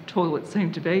 as toilets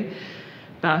seem to be,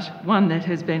 but one that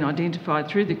has been identified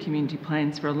through the community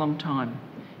plans for a long time.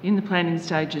 In the planning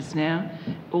stages now,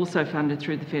 also funded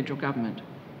through the federal government.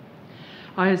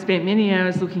 I have spent many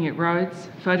hours looking at roads,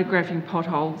 photographing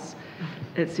potholes,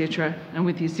 etc., and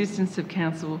with the assistance of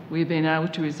council, we have been able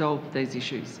to resolve these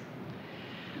issues.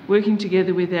 Working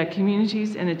together with our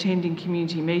communities and attending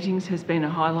community meetings has been a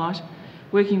highlight,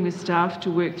 working with staff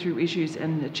to work through issues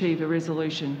and achieve a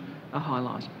resolution, a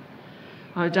highlight.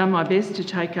 I've done my best to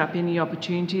take up any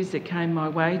opportunities that came my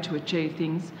way to achieve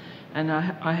things, and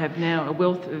I have now a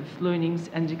wealth of learnings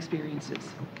and experiences.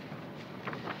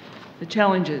 The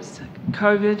challenges: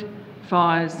 COVID,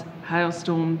 fires,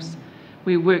 hailstorms,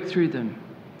 we work through them.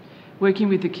 Working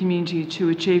with the community to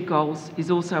achieve goals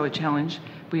is also a challenge,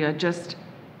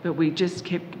 but we just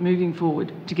kept moving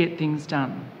forward to get things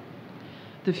done.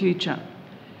 The future.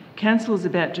 Council is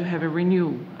about to have a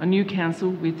renewal, a new council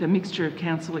with a mixture of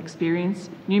council experience,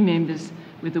 new members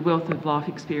with a wealth of life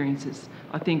experiences.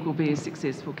 I think will be a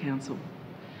successful council.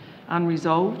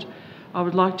 Unresolved, I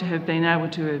would like to have been able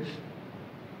to have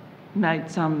made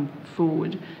some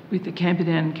forward with the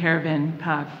Camperdown Caravan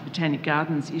Park Botanic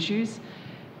Gardens issues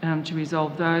to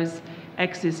resolve those,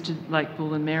 access to Lake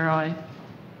Bull and Merri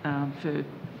for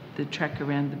the track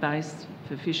around the base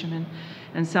for fishermen,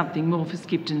 and something more for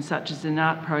Skipton, such as an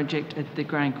art project at the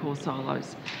grain core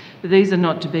silos. But these are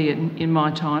not to be in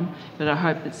my time, but I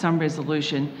hope that some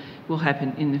resolution will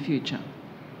happen in the future.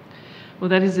 Well,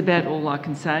 that is about all I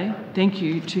can say. Thank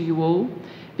you to you all.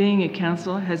 Being a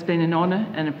councillor has been an honour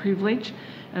and a privilege,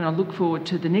 and I look forward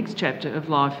to the next chapter of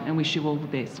life and wish you all the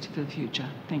best for the future.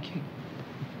 Thank you.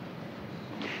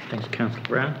 Thanks, Councillor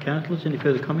Brown. Councillors, any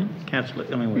further comments? Councillor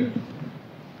Illingworth.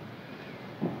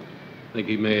 Thank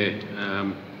you, Mayor.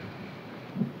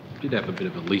 Did have a bit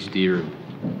of a list here of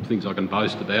things I can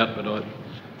boast about, but I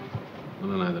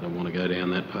don't know that I want to go down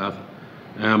that path.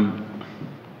 I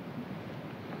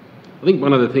think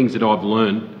one of the things that I've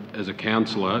learned as a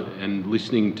councillor and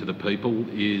listening to the people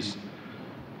is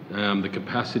the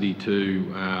capacity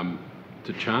to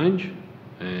change,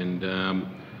 and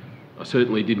I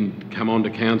certainly didn't come onto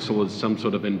council as some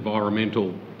sort of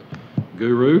environmental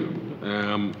guru.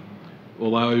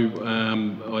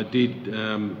 Although I did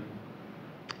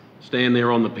stand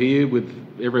there on the pier with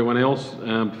everyone else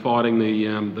fighting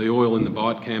the Oil in the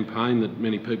Bite campaign that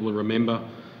many people remember,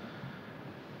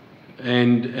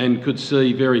 and could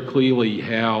see very clearly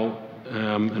how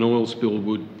an oil spill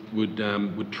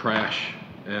would trash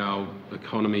our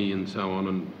economy and so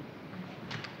on.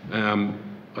 And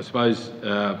I suppose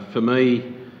for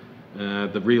me,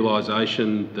 the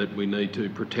realisation that we need to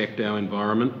protect our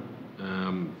environment.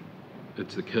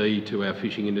 It's the key to our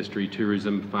fishing industry,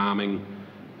 tourism, farming,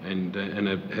 and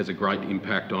it has a great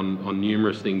impact on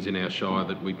numerous things in our shire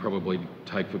that we probably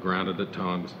take for granted at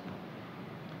times.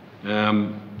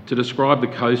 To describe the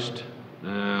coast,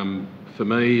 for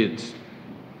me, it's,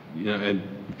 and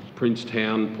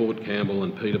Princetown, Port Campbell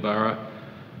and Peterborough,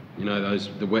 the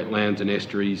wetlands and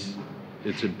estuaries,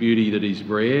 it's a beauty that is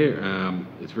rare.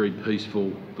 It's very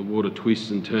peaceful. The water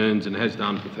twists and turns and has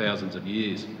done for thousands of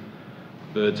years.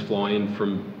 Birds fly in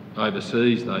from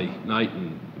overseas, they mate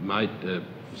and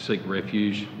seek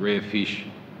refuge, rare fish,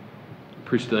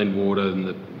 pristine water, and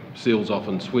the seals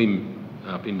often swim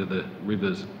up into the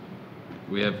rivers.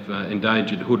 We have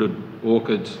endangered hooded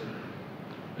orchids,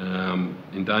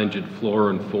 endangered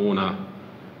flora and fauna,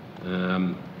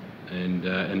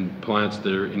 and plants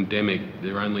that are endemic.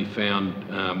 They're only found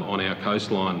on our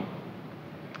coastline.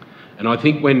 And I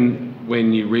think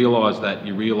when you realise that,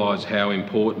 you realise how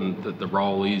important that the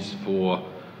role is for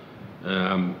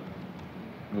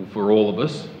all of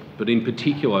us, but in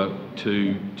particular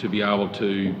to be able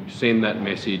to send that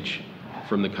message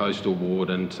from the Coastal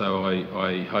Ward. And so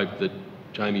I hope that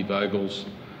Jamie Vogels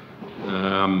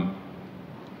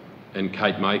and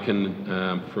Kate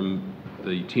Macon from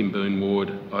the Tim Boone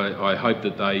Ward, I hope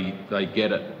that they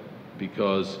get it,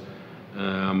 because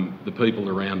the people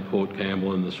around Port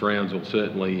Campbell and the surrounds will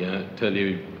certainly tell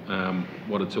you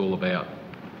what it's all about.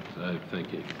 So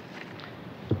thank you.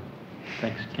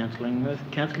 Thanks, Councillor Illingworth.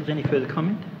 Councillors, any further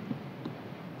comment?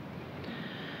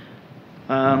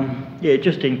 Yeah,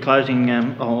 just in closing,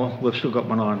 we've still got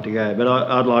one item to go, but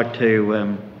I'd like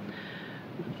to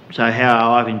say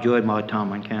how I've enjoyed my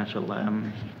time on council.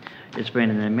 It's been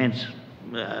an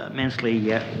immensely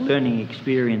learning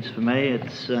experience for me.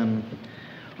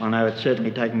 I know it's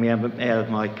certainly taken me out of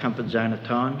my comfort zone at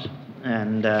times,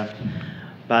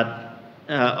 but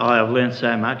I have learned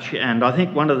so much. And I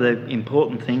think one of the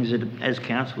important things that, as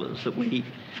councillors, that we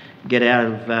get out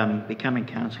of becoming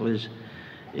councillors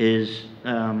is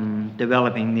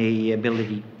developing the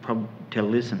ability to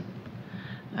listen.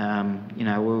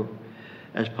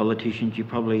 As politicians, you're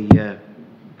probably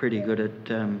pretty good at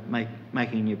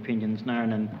making your opinions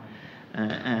known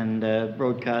and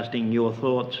broadcasting your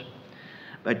thoughts.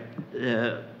 But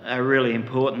a really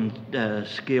important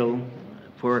skill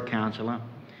for a councillor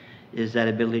is that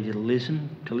ability to listen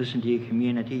to your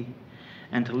community,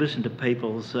 and to listen to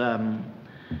people's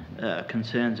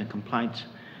concerns and complaints,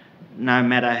 no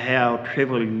matter how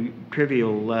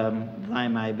trivial they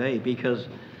may be, because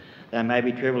they may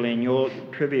be trivial in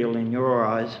your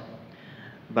eyes,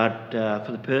 but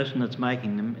for the person that's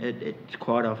making them, it's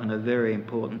quite often a very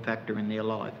important factor in their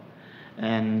life.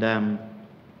 And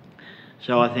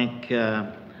so I think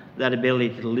that ability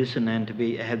to listen and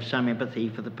to have some empathy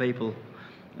for the people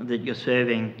that you're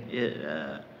serving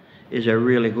is a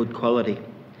really good quality.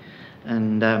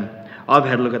 And I've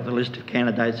had a look at the list of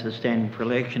candidates that are standing for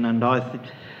election, and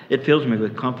it fills me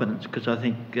with confidence, because I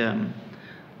think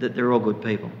that they're all good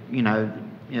people. You know,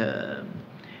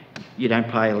 you don't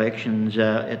play elections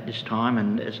at this time,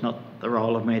 and it's not the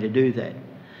role of me to do that.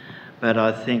 But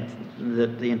I think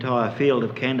that the entire field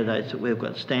of candidates that we've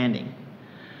got standing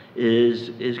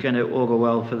is going to augur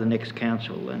well for the next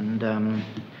council, and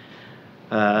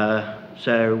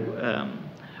so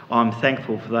I'm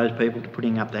thankful for those people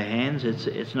putting up their hands. It's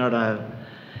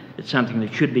something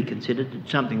that should be considered.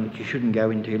 It's something that you shouldn't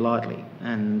go into lightly,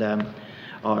 and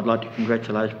I'd like to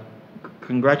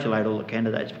congratulate all the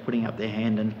candidates for putting up their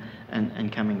hand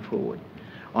and coming forward.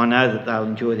 I know that they'll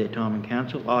enjoy their time in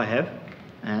council. I have,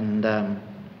 and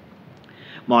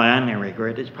my only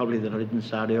regret is probably that I didn't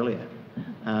start earlier.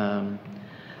 I've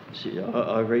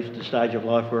reached a stage of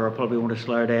life where I probably want to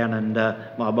slow down, and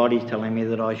my body's telling me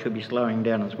that I should be slowing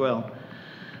down as well.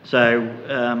 So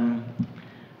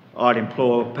I'd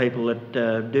implore people that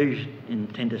do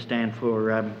intend to stand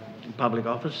for public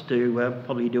office to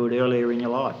probably do it earlier in your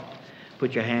life.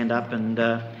 Put your hand up, and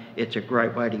it's a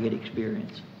great way to get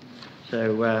experience.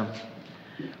 So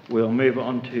we'll move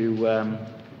on to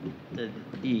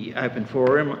the open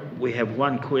forum. We have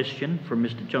one question from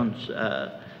Mr. John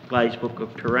Glazebrook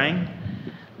of Terang.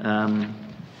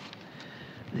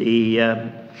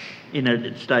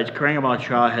 It states Corangamite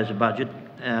Shire has a budget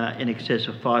in excess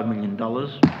of $5 million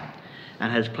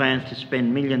and has plans to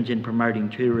spend millions in promoting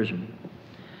tourism.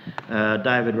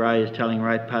 David Ray is telling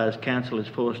ratepayers council is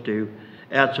forced to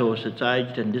outsource its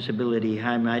aged and disability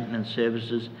home maintenance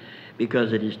services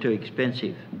because it is too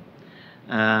expensive.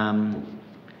 I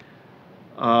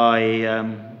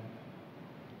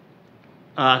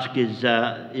ask, is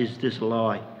this a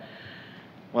lie?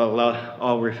 Well,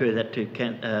 I'll refer that to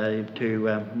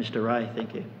Mr. Ray.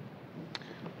 Thank you.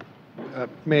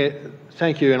 Mayor,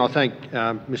 thank you, and I thank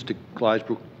Mr.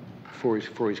 Glazebrook for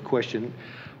his question.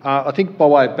 I think by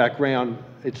way of background,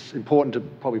 it's important to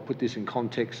probably put this in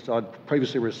context. I'd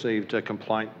previously received a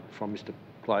complaint from Mr.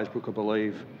 Glazebrook, I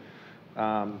believe,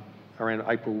 around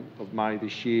April of May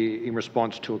this year in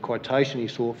response to a quotation he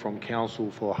sought from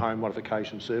council for home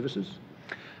modification services.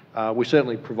 We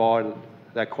certainly provided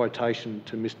that quotation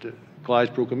to Mr.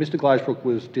 Glazebrook, and Mr. Glazebrook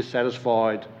was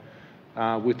dissatisfied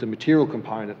with the material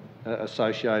component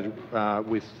associated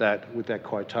with that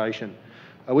quotation.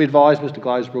 We advised Mr.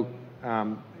 Glazebrook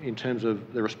in terms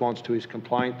of the response to his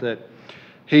complaint that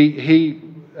he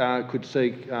could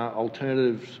seek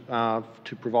alternatives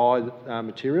to provide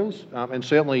materials, and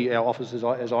certainly our office, as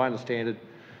I understand it,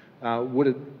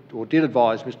 did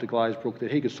advise Mr. Glazebrook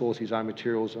that he could source his own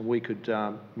materials and we could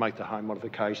make the home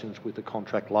modifications with the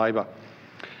contract labour.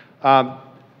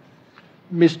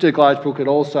 Mr. Glazebrook had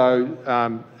also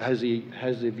has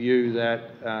the view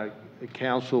that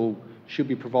council should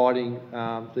be providing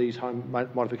these home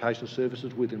modification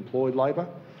services with employed labour.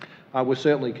 We've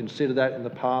certainly considered that in the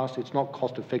past. It's not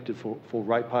cost effective for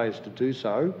ratepayers to do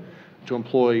so, to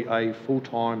employ a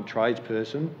full-time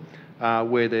tradesperson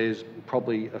where there's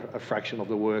probably a fraction of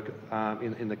the work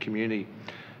in the community.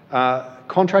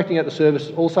 Contracting out the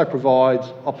service also provides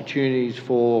opportunities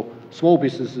for small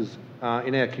businesses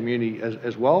in our community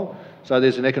as well. So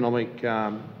there's an economic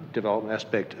development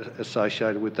aspect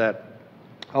associated with that.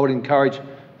 I would encourage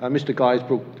Mr.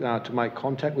 Glazebrook to make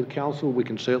contact with council. We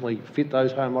can certainly fit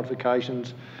those home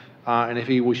modifications, and if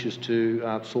he wishes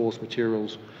to source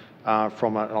materials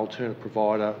from an alternate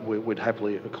provider, we'd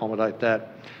happily accommodate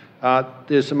that.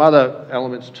 There's some other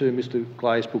elements to Mr.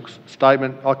 Glazebrook's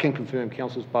statement. I can confirm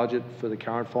council's budget for the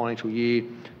current financial year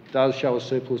does show a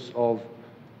surplus of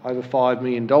over $5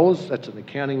 million. That's an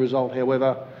accounting result,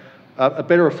 however. A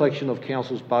better reflection of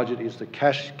council's budget is the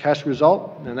cash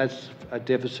result, and that's a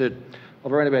deficit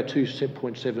of around about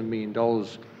 $2.7 million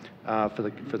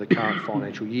for the current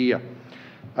financial year.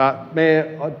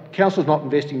 Mayor, council's not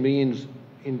investing millions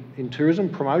in tourism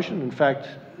promotion. In fact,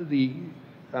 the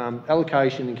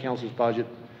allocation in council's budget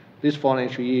this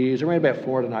financial year is around about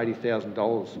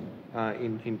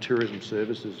 $480,000 in tourism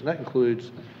services, and that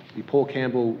includes the Port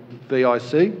Campbell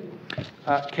VIC.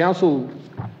 Council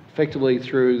effectively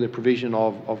through the provision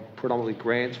of predominantly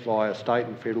grants via state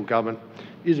and federal government,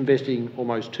 is investing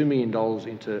almost $2 million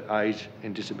into age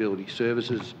and disability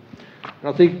services. And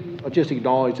I think I just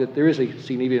acknowledge that there is a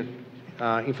significant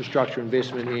infrastructure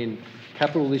investment in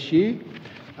capital this year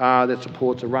that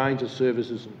supports a range of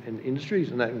services and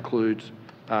industries, and that includes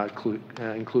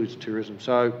tourism.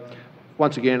 So,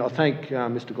 once again, I thank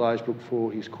Mr Glazebrook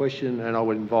for his question, and I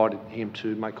would invite him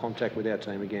to make contact with our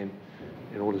team again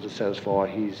in order to satisfy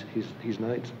his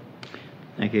needs.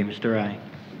 Thank you, Mr Ray.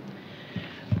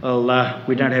 Well,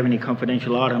 we don't have any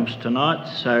confidential items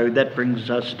tonight, so that brings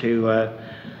us to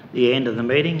the end of the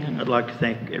meeting. I'd like to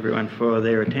thank everyone for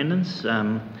their attendance.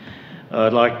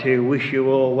 I'd like to wish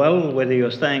you all well, whether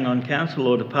you're staying on council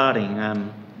or departing.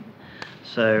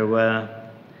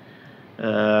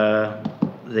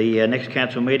 The next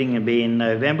council meeting will be in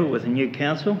November with a new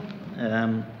council.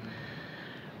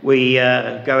 We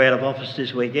go out of office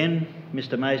this weekend.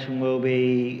 Mr Mason will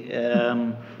be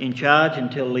in charge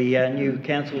until the new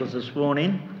councillors are sworn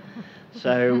in.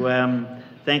 So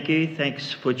thank you,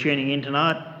 thanks for tuning in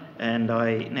tonight, and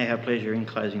I now have pleasure in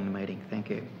closing the meeting. Thank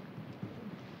you.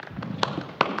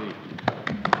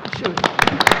 Sure.